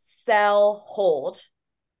Buy, Sell, Hold.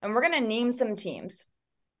 And we're going to name some teams.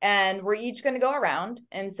 And we're each going to go around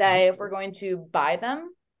and say if we're going to buy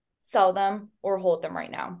them, sell them, or hold them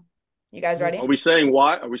right now. You guys ready? Are we saying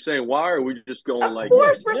why? Or are we just going Of like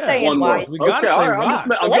course we're saying one why. word? We gotta say all right, why.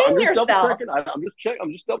 I'm Blame just double yourself. checking.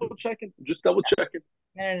 I'm just double checking. Just double checking.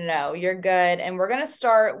 No. You're good. And we're going to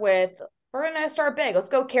start big. Let's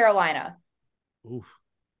go Carolina. Oof.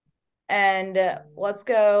 And let's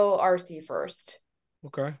go RC first.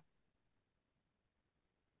 Okay.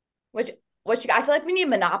 I feel like we need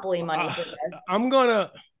Monopoly money for this.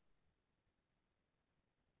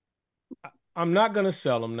 I'm not gonna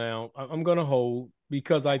sell them now. I'm gonna hold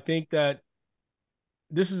because I think that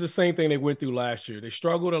this is the same thing they went through last year. They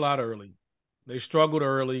struggled a lot early.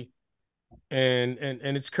 And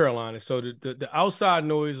it's Carolina. So the outside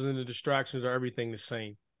noise and the distractions are everything the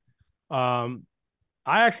same. I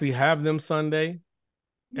actually have them Sunday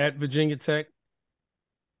at Virginia Tech.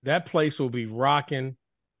 That place will be rocking.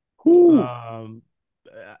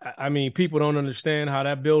 I mean, people don't understand how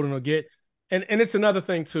that building will get. And it's another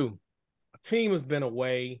thing too. A team has been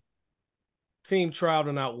away, team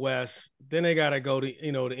traveling out west. Then they got to go to,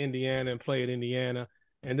 to Indiana and play at Indiana.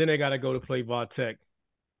 And then they got to go to play Tech.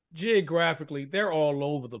 Geographically, they're all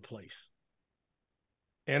over the place.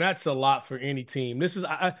 And that's a lot for any team.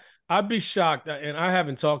 I'd be shocked, and I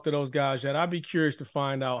haven't talked to those guys yet. I'd be curious to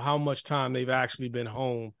find out how much time they've actually been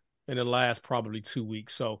home in the last probably 2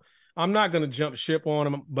 weeks. So I'm not going to jump ship on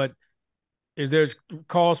them, but is there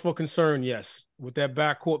cause for concern? Yes. With that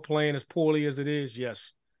backcourt playing as poorly as it is,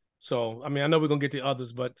 yes. So, I mean, I know we're going to get the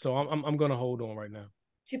others, but so I'm going to hold on right now.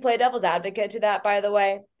 To play devil's advocate to that, by the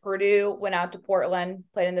way, Purdue went out to Portland,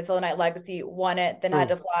 played in the Phil Knight Legacy, won it, then had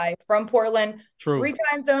to fly from Portland, 3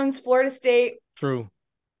 time zones, Florida State. True.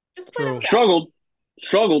 Just to play devil's struggled. They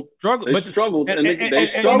struggled. They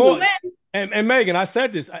struggled. And Megan, I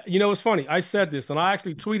said this. It's funny. I said this, and I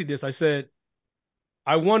actually tweeted this. I said,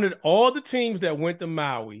 I wanted all the teams that went to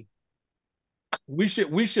Maui. We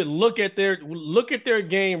should look at their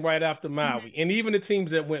game right after Maui, and even the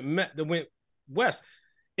teams that went west.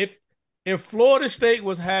 If Florida State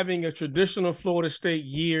was having a traditional Florida State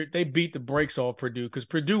year, they beat the brakes off Purdue because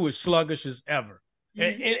Purdue is sluggish as ever,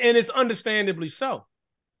 and it's understandably so.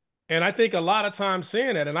 And I think a lot of times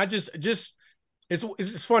seeing that, and I just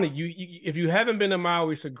it's funny. You if you haven't been to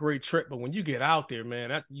Maui, it's a great trip, but when you get out there,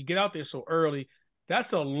 man, you get out there so early.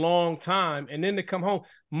 That's a long time, and then to come home.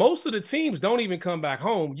 Most of the teams don't even come back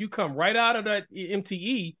home. You come right out of that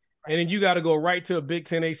MTE. And then you got to go right to a Big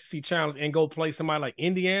Ten ACC challenge and go play somebody like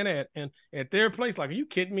Indiana at their place. Like, are you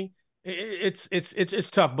kidding me? It's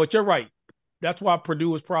tough, but you're right. That's why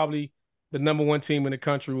Purdue is probably the number 1 team in the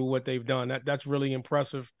country with what they've done. That's really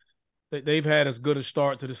impressive. They've had as good a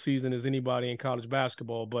start to the season as anybody in college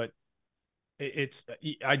basketball. But it's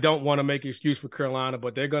I don't want to make an excuse for Carolina,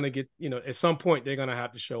 but they're going to get, at some point they're going to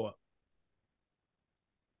have to show up.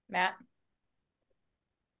 Matt?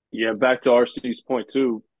 Yeah, back to RC's point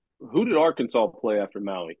too. Who did Arkansas play after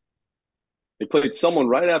Maui? They played someone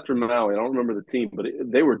right after Maui. I don't remember the team, but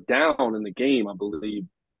they were down in the game, I believe,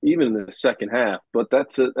 even in the second half. But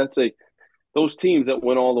that's those teams that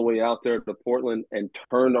went all the way out there to Portland and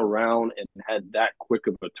turned around and had that quick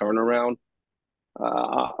of a turnaround.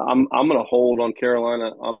 I'm going to hold on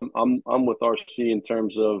Carolina. I'm with RC in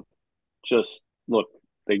terms of just look.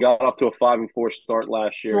 They got off to a 5-4 start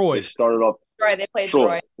last year. Troy. They started off Troy. They played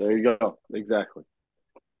Troy. There you go. Exactly.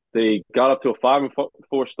 They got up to a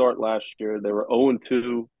 5-4 start last year. They were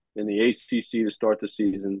 0-2 in the ACC to start the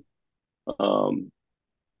season.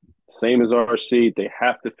 Same as RC, they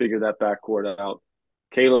have to figure that backcourt out.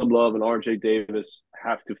 Caleb Love and RJ Davis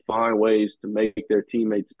have to find ways to make their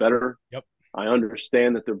teammates better. Yep. I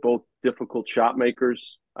understand that they're both difficult shot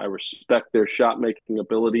makers. I respect their shot making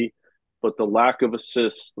ability, but the lack of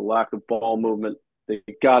assists, the lack of ball movement, they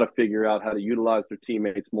got to figure out how to utilize their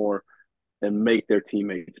teammates more and make their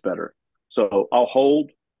teammates better. So I'll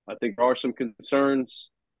hold. I think there are some concerns,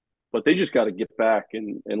 but they just got to get back.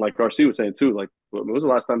 And like RC was saying too, like when was the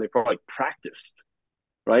last time they probably practiced,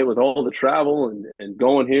 right? With all the travel and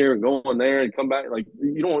going here and going there and come back. Like,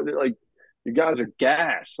 you don't, like, you guys are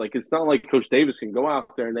gassed. Like, it's not like Coach Davis can go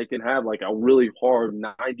out there and they can have like a really hard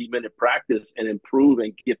 90-minute practice and improve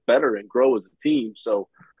and get better and grow as a team. So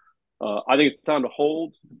I think it's time to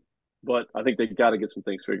hold, but I think they got to get some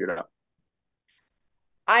things figured out.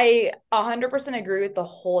 I 100% agree with the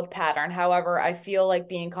hold pattern. However, I feel like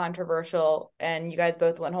being controversial, and you guys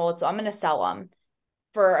both went hold, so I'm going to sell them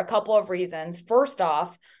for a couple of reasons. First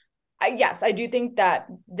off, yes, I do think that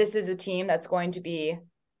this is a team that's going to be,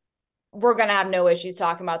 we're going to have no issues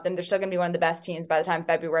talking about them. They're still going to be one of the best teams by the time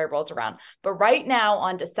February rolls around. But right now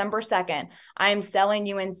on December 2nd, I'm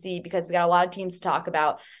selling UNC because we got a lot of teams to talk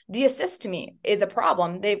about. The assist to me is a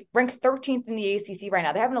problem. They rank 13th in the ACC right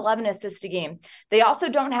now. They have an 11 assists a game. They also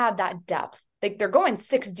don't have that depth. Like, they're going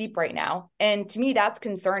 6 deep right now. And to me, that's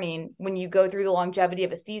concerning when you go through the longevity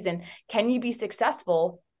of a season. Can you be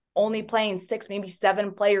successful only playing 6, maybe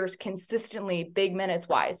 7 players consistently, big minutes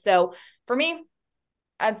wise? So for me,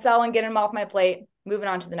 I'd sell and get him off my plate. Moving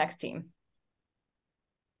on to the next team,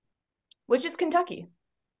 which is Kentucky.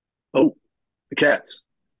 Oh, the Cats.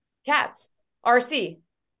 Cats. RC.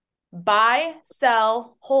 Buy,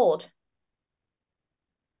 sell, hold.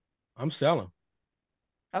 I'm selling.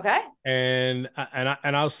 Okay. And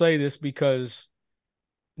I'll say this because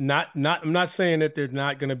I'm not saying that they're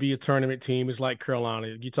not going to be a tournament team. It's like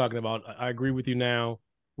Carolina. You're talking about. I agree with you now.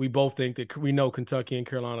 We both think that we know Kentucky and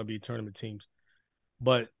Carolina will be tournament teams.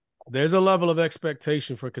 But there's a level of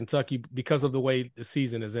expectation for Kentucky because of the way the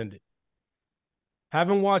season has ended.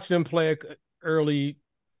 Haven't watched them play early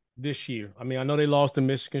this year. I mean, I know they lost to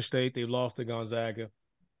Michigan State. They lost to Gonzaga.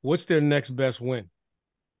 What's their next best win?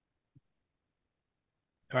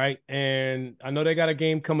 All right. And I know they got a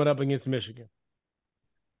game coming up against Michigan.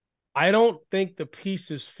 I don't think the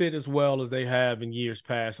pieces fit as well as they have in years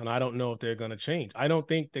past, and I don't know if they're going to change. I don't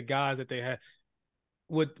think the guys that they had –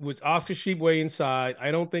 with Oscar Tshiebwe inside,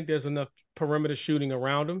 I don't think there's enough perimeter shooting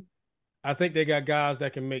around him. I think they got guys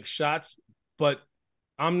that can make shots, but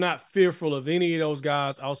I'm not fearful of any of those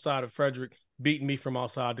guys outside of Frederick beating me from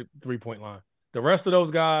outside the three-point line. The rest of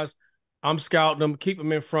those guys, I'm scouting them, keep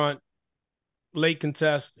them in front, late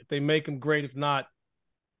contest. If they make them, great. If not,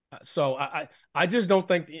 so I just don't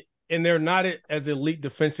think, and they're not as elite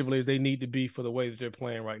defensively as they need to be for the way that they're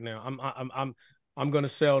playing right now. I'm going to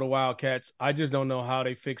sell the Wildcats. I just don't know how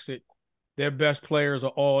they fix it. Their best players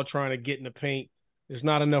are all trying to get in the paint. There's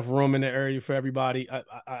not enough room in the area for everybody.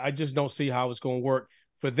 I just don't see how it's going to work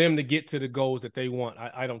for them to get to the goals that they want.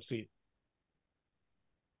 I don't see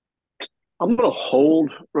it. I'm going to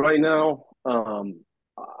hold right now.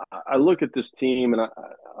 I look at this team, and I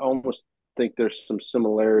almost think there's some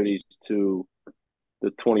similarities to the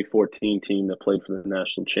 2014 team that played for the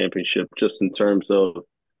national championship, just in terms of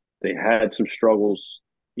they had some struggles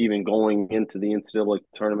even going into the NCAA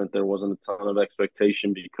tournament. There wasn't a ton of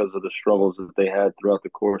expectation because of the struggles that they had throughout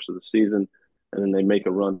the course of the season, and then they make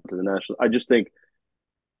a run to the national. I just think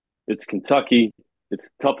it's Kentucky. It's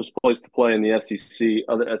the toughest place to play in the SEC.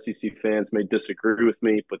 Other SEC fans may disagree with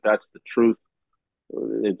me, but that's the truth.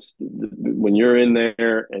 It's when you're in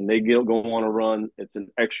there and they go on a run, it's an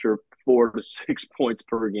extra 4 to 6 points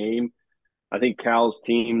per game. I think Cal's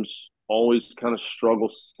teams always kind of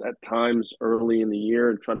struggles at times early in the year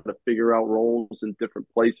and trying to figure out roles in different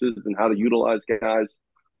places and how to utilize guys.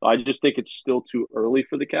 I just think it's still too early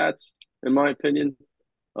for the Cats, in my opinion.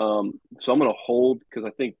 So I'm going to hold because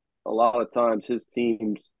I think a lot of times his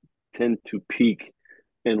teams tend to peak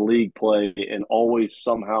in league play and always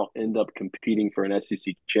somehow end up competing for an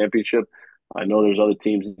SEC championship. I know there's other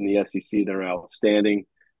teams in the SEC that are outstanding.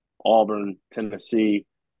 Auburn, Tennessee,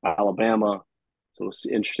 Alabama. So it's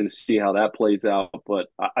interesting to see how that plays out. But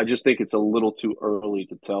I just think it's a little too early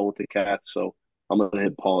to tell with the Cats. So I'm going to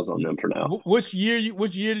hit pause on them for now. Which year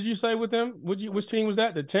did you say with them? Which team was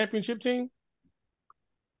that? The championship team?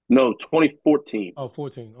 No, 2014. Oh,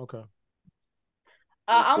 14. Okay.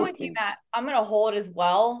 I'm with you, Matt. I'm going to hold as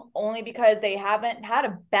well, only because they haven't had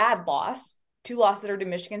a bad loss. 2 losses are to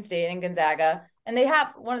Michigan State and Gonzaga. And they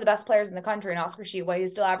have one of the best players in the country in Oscar Tshiebwe.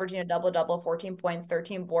 He's still averaging a double-double, 14 points,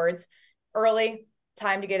 13 boards. Early,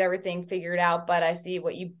 time to get everything figured out. But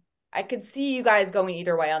I could see you guys going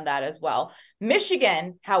either way on that as well.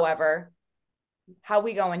 Michigan, however, how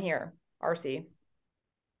we going here, RC?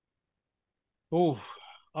 Ooh.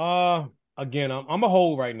 Again, I'm a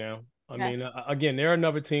hold right now. I Okay. mean, again, they're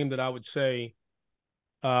another team that I would say,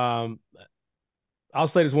 I'll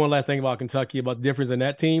say this one last thing about Kentucky, about the difference in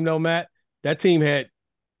that team, though, Matt. That team had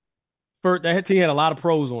a lot of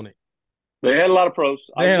pros on it. They had a lot of pros.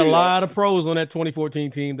 They had a lot of pros on that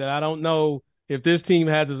 2014 team that I don't know if this team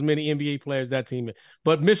has as many NBA players that team.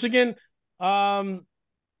 But Michigan, I'm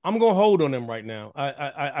gonna hold on them right now.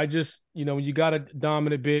 I just, when you got a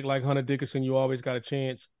dominant big like Hunter Dickinson, you always got a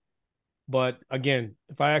chance. But again,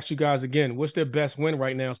 if I ask you guys again, what's their best win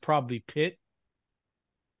right now? It's probably Pitt.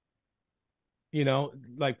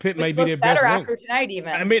 Like Pitt may be their best win. After tonight,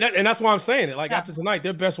 even. I mean, and that's why I'm saying it. Like after tonight,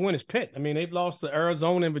 their best win is Pitt. I mean, they've lost to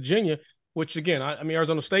Arizona and Virginia, which again, I mean,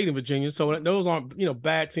 Arizona State and Virginia. So those aren't,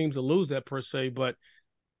 bad teams to lose that per se. But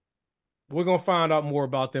we're gonna find out more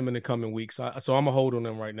about them in the coming weeks. So I'm gonna hold on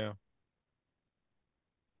them right now.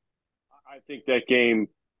 I think that game,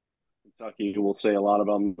 Kentucky will say a lot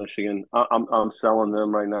about Michigan. I'm selling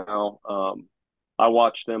them right now. I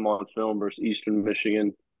watched them on film versus Eastern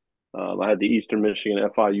Michigan. I had the Eastern Michigan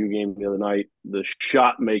FIU game the other night. The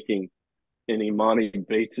shot making in Imani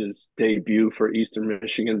Bates' debut for Eastern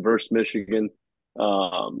Michigan versus Michigan.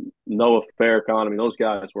 Noah Farrakhan. I mean, those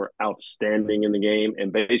guys were outstanding in the game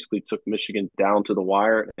and basically took Michigan down to the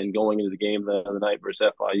wire. And going into the game the other night versus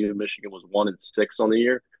FIU, Michigan was 1-6 on the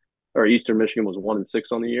year, or Eastern Michigan was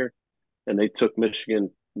 1-6 on the year, and they took Michigan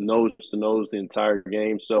nose to nose the entire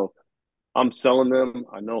game. So I'm selling them.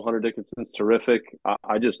 I know Hunter Dickinson's terrific.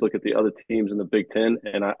 I just look at the other teams in the Big Ten,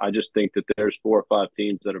 and I just think that there's 4 or 5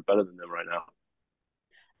 teams that are better than them right now.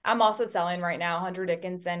 I'm also selling right now. Hunter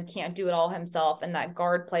Dickinson can't do it all himself, and that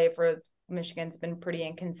guard play for Michigan's been pretty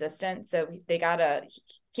inconsistent. So he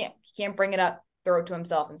can't bring it up, throw it to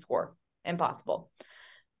himself, and score. Impossible.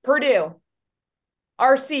 Purdue,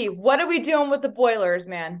 RC, what are we doing with the Boilers,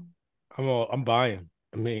 man? I'm buying.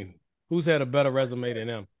 I mean, who's had a better resume than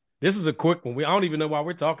them? This is a quick one. I don't even know why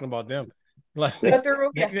we're talking about them. Like, we might as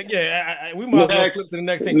well flip to the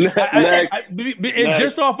next thing. And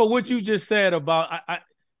just off of what you just said about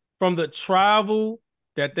from the travel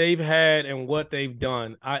that they've had and what they've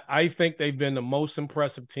done, I think they've been the most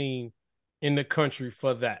impressive team in the country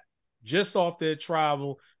for that. Just off their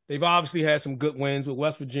travel, they've obviously had some good wins with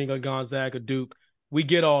West Virginia, Gonzaga, Duke. We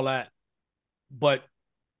get all that. But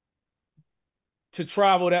to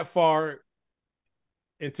travel that far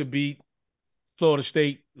and to beat Florida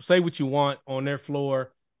State, say what you want, on their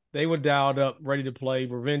floor, they were dialed up, ready to play.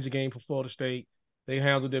 Revenge game for Florida State. They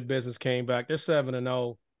handled their business, came back. They're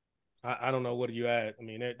 7-0. I don't know what do you add. I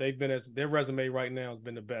mean, they've been their resume right now has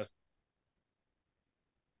been the best.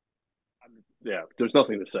 Yeah, there's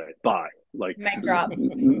nothing to say. Bye. Like Mic drop.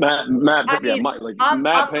 Matt Payne,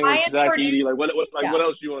 Zach Edey. What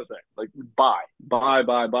else do you want to say? Like,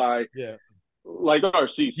 bye. Yeah. Like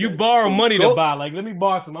RC, you borrow money to buy. Like, let me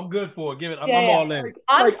borrow some. I'm good for it. Give it. I'm all in.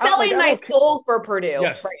 I'm selling my soul for Purdue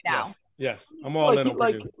right now. Yes, I'm all in on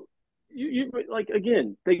Purdue. You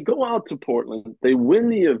again, they go out to Portland, they win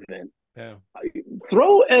the event. Yeah.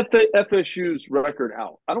 Throw FSU's record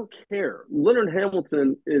out. I don't care. Leonard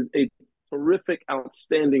Hamilton is a terrific,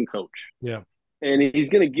 outstanding coach. Yeah. And he's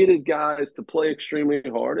going to get his guys to play extremely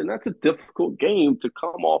hard, and that's a difficult game to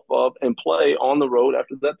come off of and play on the road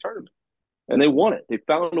after that tournament. And they won it. They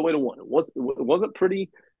found a way to win. It wasn't pretty,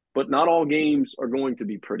 but not all games are going to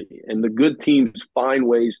be pretty. And the good teams find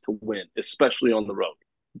ways to win, especially on the road.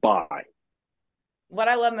 Bye. What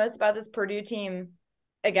I love most about this Purdue team,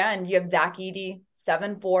 again, you have Zach Edey,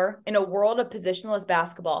 7'4". In a world of positionless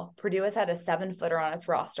basketball, Purdue has had a 7-footer on its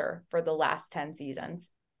roster for the last 10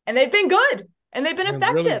 seasons. And they've been good. And they've been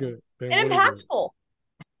effective and impactful.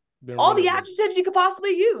 all really the good. adjectives you could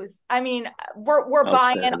possibly use. I mean, we're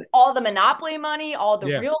buying all the monopoly money, all the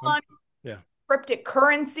real money, cryptic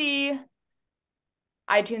currency,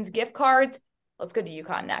 iTunes gift cards. Let's go to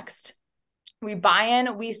UConn next. We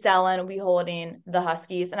buying, we selling, we holding the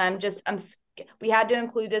Huskies. And we had to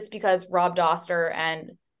include this because Rob Doster,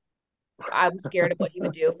 and I'm scared of what he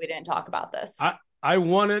would do if we didn't talk about this. I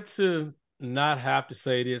wanted to not have to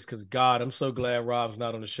say this because, God, I'm so glad Rob's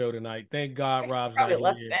not on the show tonight. Thank God Rob's not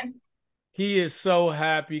listening. Here. He is so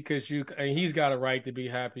happy because and he's got a right to be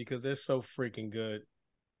happy because they're so freaking good.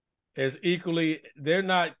 They're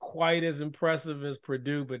not quite as impressive as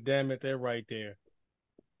Purdue, but damn it, they're right there.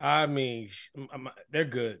 I mean, they're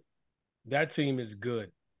good. That team is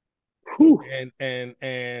good. Whew.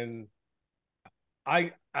 And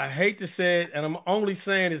I hate to say it, and I'm only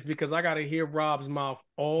saying this because I got to hear Rob's mouth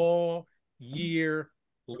all year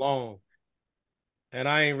long. And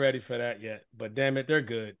I ain't ready for that yet. But damn it, they're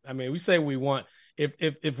good. I mean, we say we want.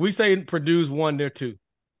 If we say Purdue's one, they're two.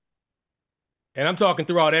 And I'm talking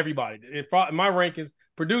throughout everybody. In my rankings,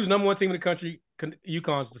 Purdue's number one team in the country.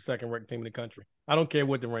 UConn's the second ranked team in the country. I don't care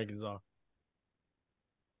what the rankings are.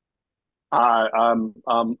 I'm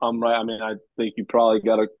right. I mean, I think you probably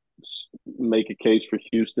got to make a case for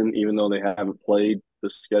Houston, even though they haven't played the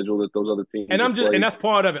schedule that those other teams. And that's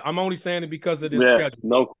part of it. I'm only saying it because of this schedule.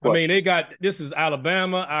 No question. I mean, this is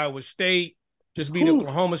Alabama, Iowa State, just beat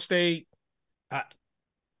Oklahoma State. I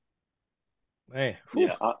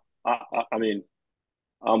mean,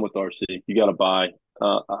 I'm with RC. You got to buy.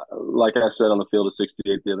 Like I said on the field of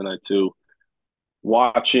 68 the other night too,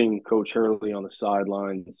 watching Coach Hurley on the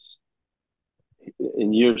sidelines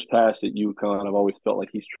in years past at UConn, I've always felt like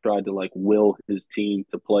he's tried to will his team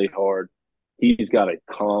to play hard. He's got a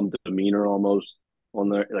calm demeanor almost on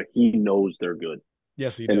there. Like he knows they're good.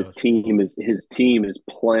 Yes, he does. And his team is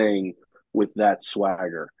playing with that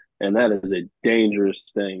swagger. And that is a dangerous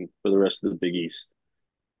thing for the rest of the Big East.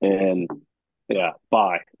 And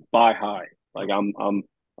buy high. Like I'm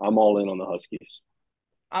all in on the Huskies.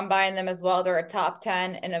 I'm buying them as well. They're a top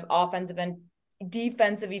 10 in offensive and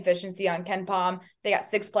defensive efficiency on KenPom. They got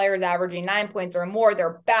 6 players averaging 9 points or more.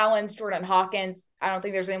 They're balanced. Jordan Hawkins, I don't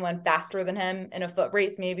think there's anyone faster than him in a foot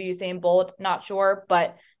race. Maybe Usain Bolt, not sure,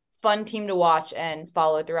 but fun team to watch and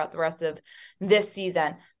follow throughout the rest of this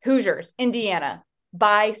season. Hoosiers, Indiana,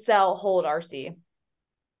 buy, sell, hold, RC.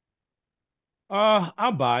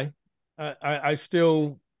 I'll buy. I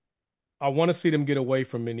want to see them get away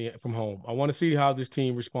from home. I want to see how this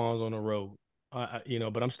team responds on the road.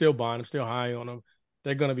 But I'm still buying. I'm still high on them.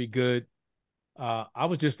 They're going to be good. I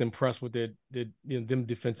was just impressed with them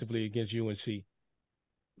defensively against UNC.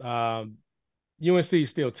 UNC is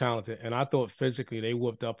still talented, and I thought physically they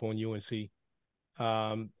whooped up on UNC.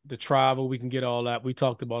 The travel, we can get all that. We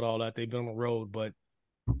talked about all that. They've been on the road, but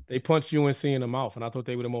they punched UNC in the mouth, and I thought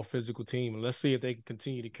they were the more physical team. And let's see if they can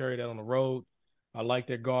continue to carry that on the road. I like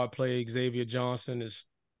their guard play. Xavier Johnson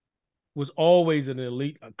was always an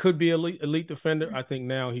elite, could be elite defender. I think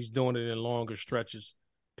now he's doing it in longer stretches,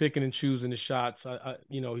 picking and choosing the shots.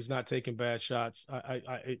 He's not taking bad shots.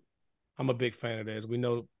 I'm a big fan of theirs. We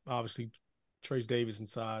know obviously Trace Davis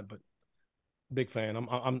inside, but big fan.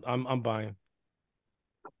 I'm buying.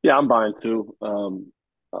 Yeah, I'm buying too. I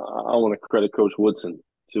want to credit Coach Woodson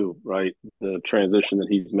too, right? The transition that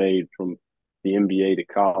he's made from the NBA to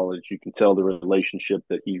college. You can tell the relationship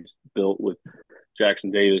that he's built with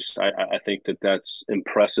Jackson Davis. I think that's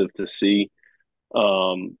impressive to see. A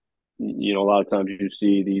lot of times you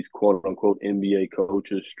see these quote unquote NBA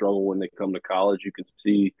coaches struggle when they come to college. You can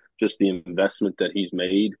see just the investment that he's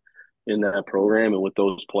made in that program and with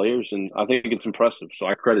those players. And I think it's impressive. So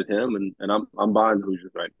I credit him and I'm buying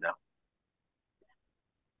Hoosiers right now.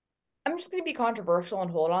 I'm just going to be controversial and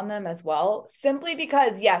hold on them as well, simply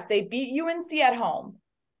because, yes, they beat UNC at home,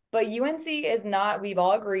 but UNC is not, we've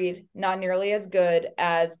all agreed, not nearly as good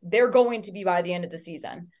as they're going to be by the end of the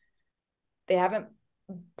season. They haven't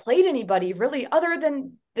played anybody really other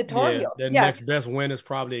than the Tar Heels. Their next best win is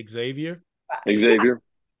probably Xavier. Xavier's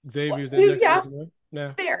the next best win.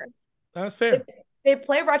 Yeah. Fair. That's fair. They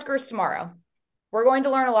play Rutgers tomorrow. We're going to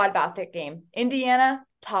learn a lot about that game. Indiana,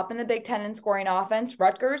 top in the Big Ten in scoring offense.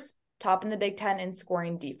 Rutgers, top in the Big Ten in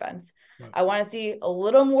scoring defense. Right. I want to see a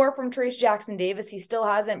little more from Trace Jackson Davis. He still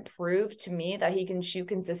hasn't proved to me that he can shoot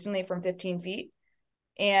consistently from 15 feet.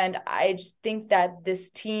 And I just think that this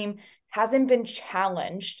team hasn't been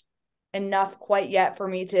challenged enough quite yet for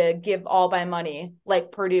me to give all my money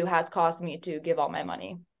like Purdue has caused me to give all my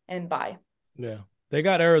money and buy. Yeah. They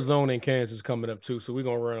got Arizona and Kansas coming up too, so we're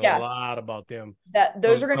going to learn a lot about them.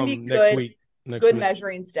 Those are going to be good, good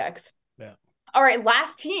measuring sticks. Yeah. All right,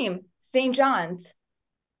 last team, St. John's.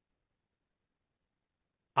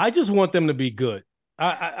 I just want them to be good.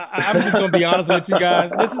 I'm just gonna be honest with you guys.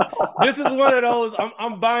 This is one of those.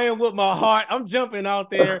 I'm buying with my heart. I'm jumping out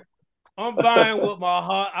there. I'm buying with my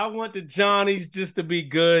heart. I want the Johnnies just to be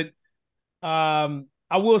good. I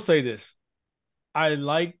will say this. I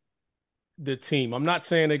like the team. I'm not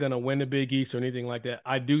saying they're gonna win the Big East or anything like that.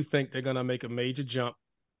 I do think they're gonna make a major jump,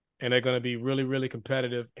 and they're gonna be really, really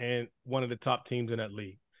competitive and one of the top teams in that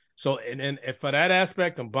league. So, and for that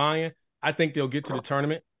aspect, I'm buying. I think they'll get to the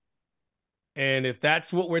tournament. And if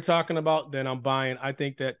that's what we're talking about, then I'm buying. I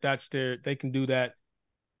think they can do that.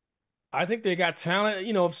 I think they got talent.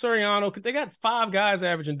 If Soriano, they got 5 guys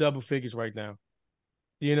averaging double figures right now.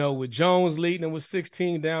 With Jones leading them with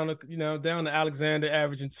 16 down to Alexander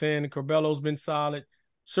averaging 10. And Corbello's been solid.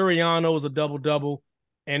 Soriano's a double-double.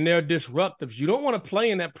 And they're disruptive. You don't want to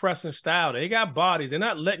play in that pressing style. They got bodies. They're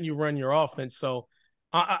not letting you run your offense. So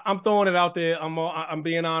I'm throwing it out there. I'm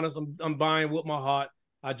being honest. I'm buying with my heart.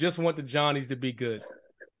 I just want the Johnnies to be good.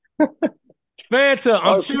 Fanta,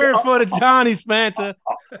 I'm cheering for the Johnnies, Fanta.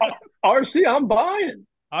 RC, I'm buying.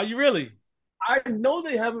 Are you really? I know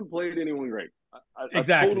they haven't played anyone great.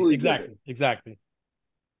 Exactly. Totally Exactly.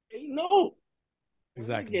 No.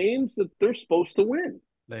 Exactly. Games that they're supposed to win.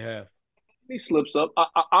 They have. He slips up.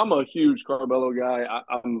 I'm a huge Corbello guy.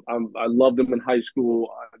 I loved him in high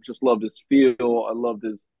school. I just loved his feel. I loved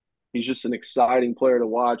his. He's just an exciting player to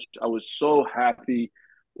watch. I was so happy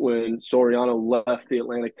when Soriano left the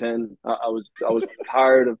Atlantic 10. I was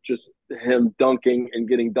tired of just him dunking and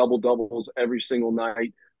getting double doubles every single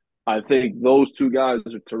night. I think those 2 guys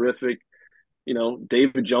are terrific.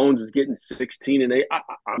 David Jones is getting 16 and 8.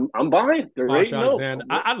 I'm buying. They're 8-0.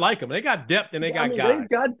 I like them. They got depth and they got guys. They've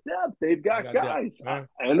got depth. They've got guys. Yeah.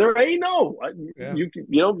 And they're 8-0. Yeah.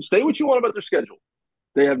 You say what you want about their schedule.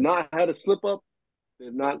 They have not had a slip up.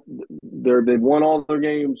 They've won all their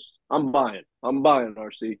games. I'm buying.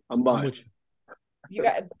 RC. I'm buying. You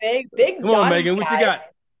got big Come on, Megan. What you got?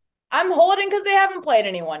 I'm holding because they haven't played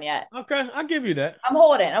anyone yet. Okay, I'll give you that. I'm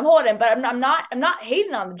holding, but I'm not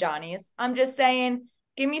hating on the Johnnies. I'm just saying,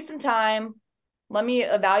 give me some time. Let me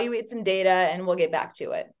evaluate some data, and we'll get back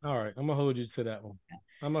to it. All right, I'm gonna hold you to that one.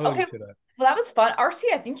 I'm gonna hold you to that. Well, that was fun, RC.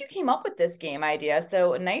 I think you came up with this game idea,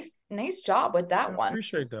 so nice job with that one.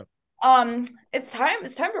 Appreciate that. It's time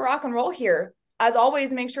to rock and roll here. As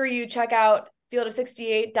always, make sure you check out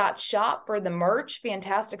fieldof68.shop for the merch.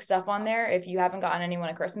 Fantastic stuff on there. If you haven't gotten anyone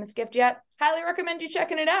a Christmas gift yet, highly recommend you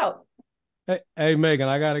checking it out. Hey Megan,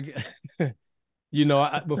 I gotta get,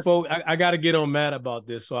 I gotta get on Matt about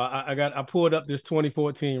this. So I pulled up this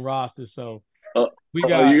 2014 roster. So we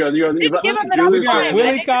got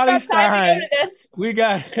Willie Cauley-Stein. We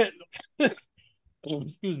got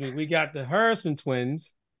excuse me. We got the Harrison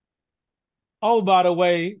twins. Oh, by the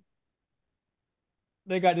way,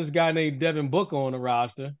 they got this guy named Devin Booker on the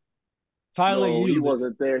roster. Tyler Hughes. He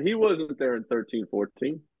wasn't there. He wasn't there in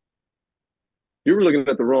 13-14. You were looking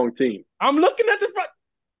at the wrong team. I'm looking at the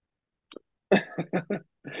front.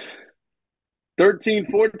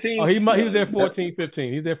 13-14. Oh, he was there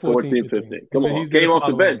 14-15. He's there 14-15. Come on, he came off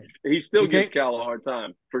the bench. He still gives Cal a hard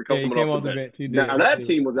time for coming off the bench. Now that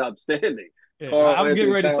team was outstanding. Yeah, I was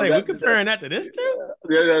getting ready to say, we're comparing that to this too?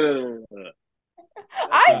 Yeah.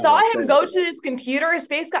 I saw him go to his computer. His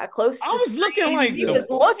face got close to I was looking like he was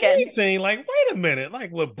looking. Like, wait a minute.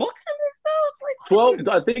 Like, what Booker and stuff? Like 12.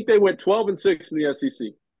 I think they went 12-6 in the SEC.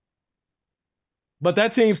 But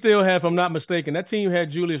that team still had, if I'm not mistaken, that team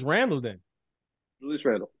had Julius Randle then. Julius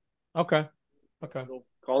Randle. Okay.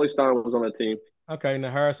 Cauley-Stein was on that team. Okay, and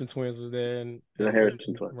the Harrison twins was there. And the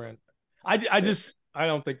Harrison twins. I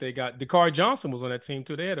don't think they got – Dakar Johnson was on that team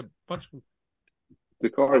too. They had a bunch of –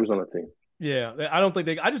 Dakar was on that team. Yeah,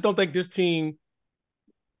 I just don't think this team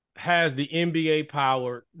has the NBA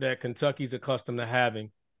power that Kentucky's accustomed to having.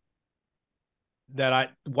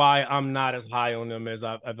 Why I'm not as high on them as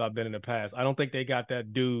I've been in the past. I don't think they got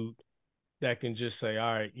that dude that can just say,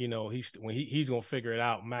 all right, he's gonna figure it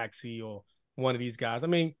out, Maxey or one of these guys. I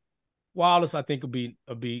mean, Wallace, I think can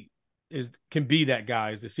be that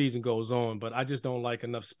guy as the season goes on, but I just don't like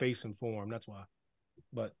enough spacing for him. That's why.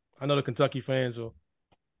 But I know the Kentucky fans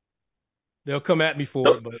they'll come at me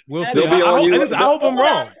for it, but we'll see. I hope I'm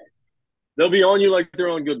wrong. They'll be on you like they're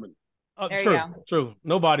on Goodman. True.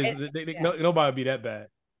 Nobody will be that bad.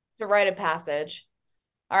 It's a rite of passage.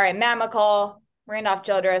 All right, Matt McCall, Randolph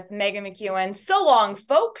Childress, Megan McEwen. So long,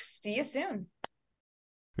 folks. See you soon.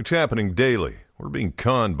 It's happening daily. We're being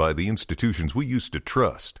conned by the institutions we used to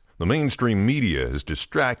trust. The mainstream media is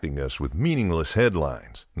distracting us with meaningless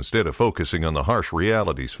headlines instead of focusing on the harsh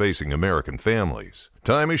realities facing American families.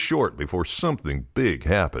 Time is short before something big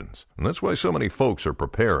happens, and that's why so many folks are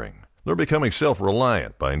preparing. They're becoming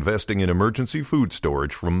self-reliant by investing in emergency food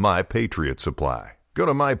storage from My Patriot Supply. Go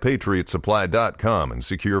to MyPatriotSupply.com and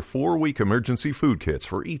secure 4-week emergency food kits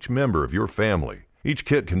for each member of your family. Each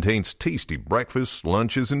kit contains tasty breakfasts,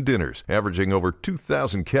 lunches, and dinners, averaging over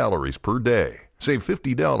 2,000 calories per day. Save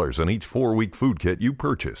 $50 on each 4-week food kit you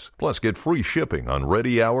purchase. Plus, get free shipping on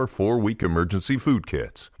Ready Hour 4-week emergency food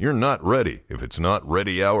kits. You're not ready if it's not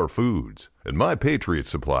Ready Hour Foods. At My Patriot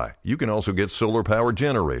Supply, you can also get solar power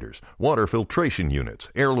generators, water filtration units,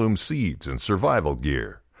 heirloom seeds, and survival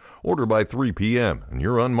gear. Order by 3 p.m. and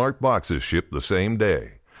your unmarked boxes ship the same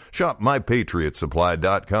day. Shop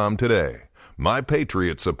MyPatriotSupply.com today.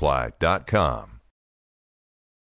 MyPatriotSupply.com.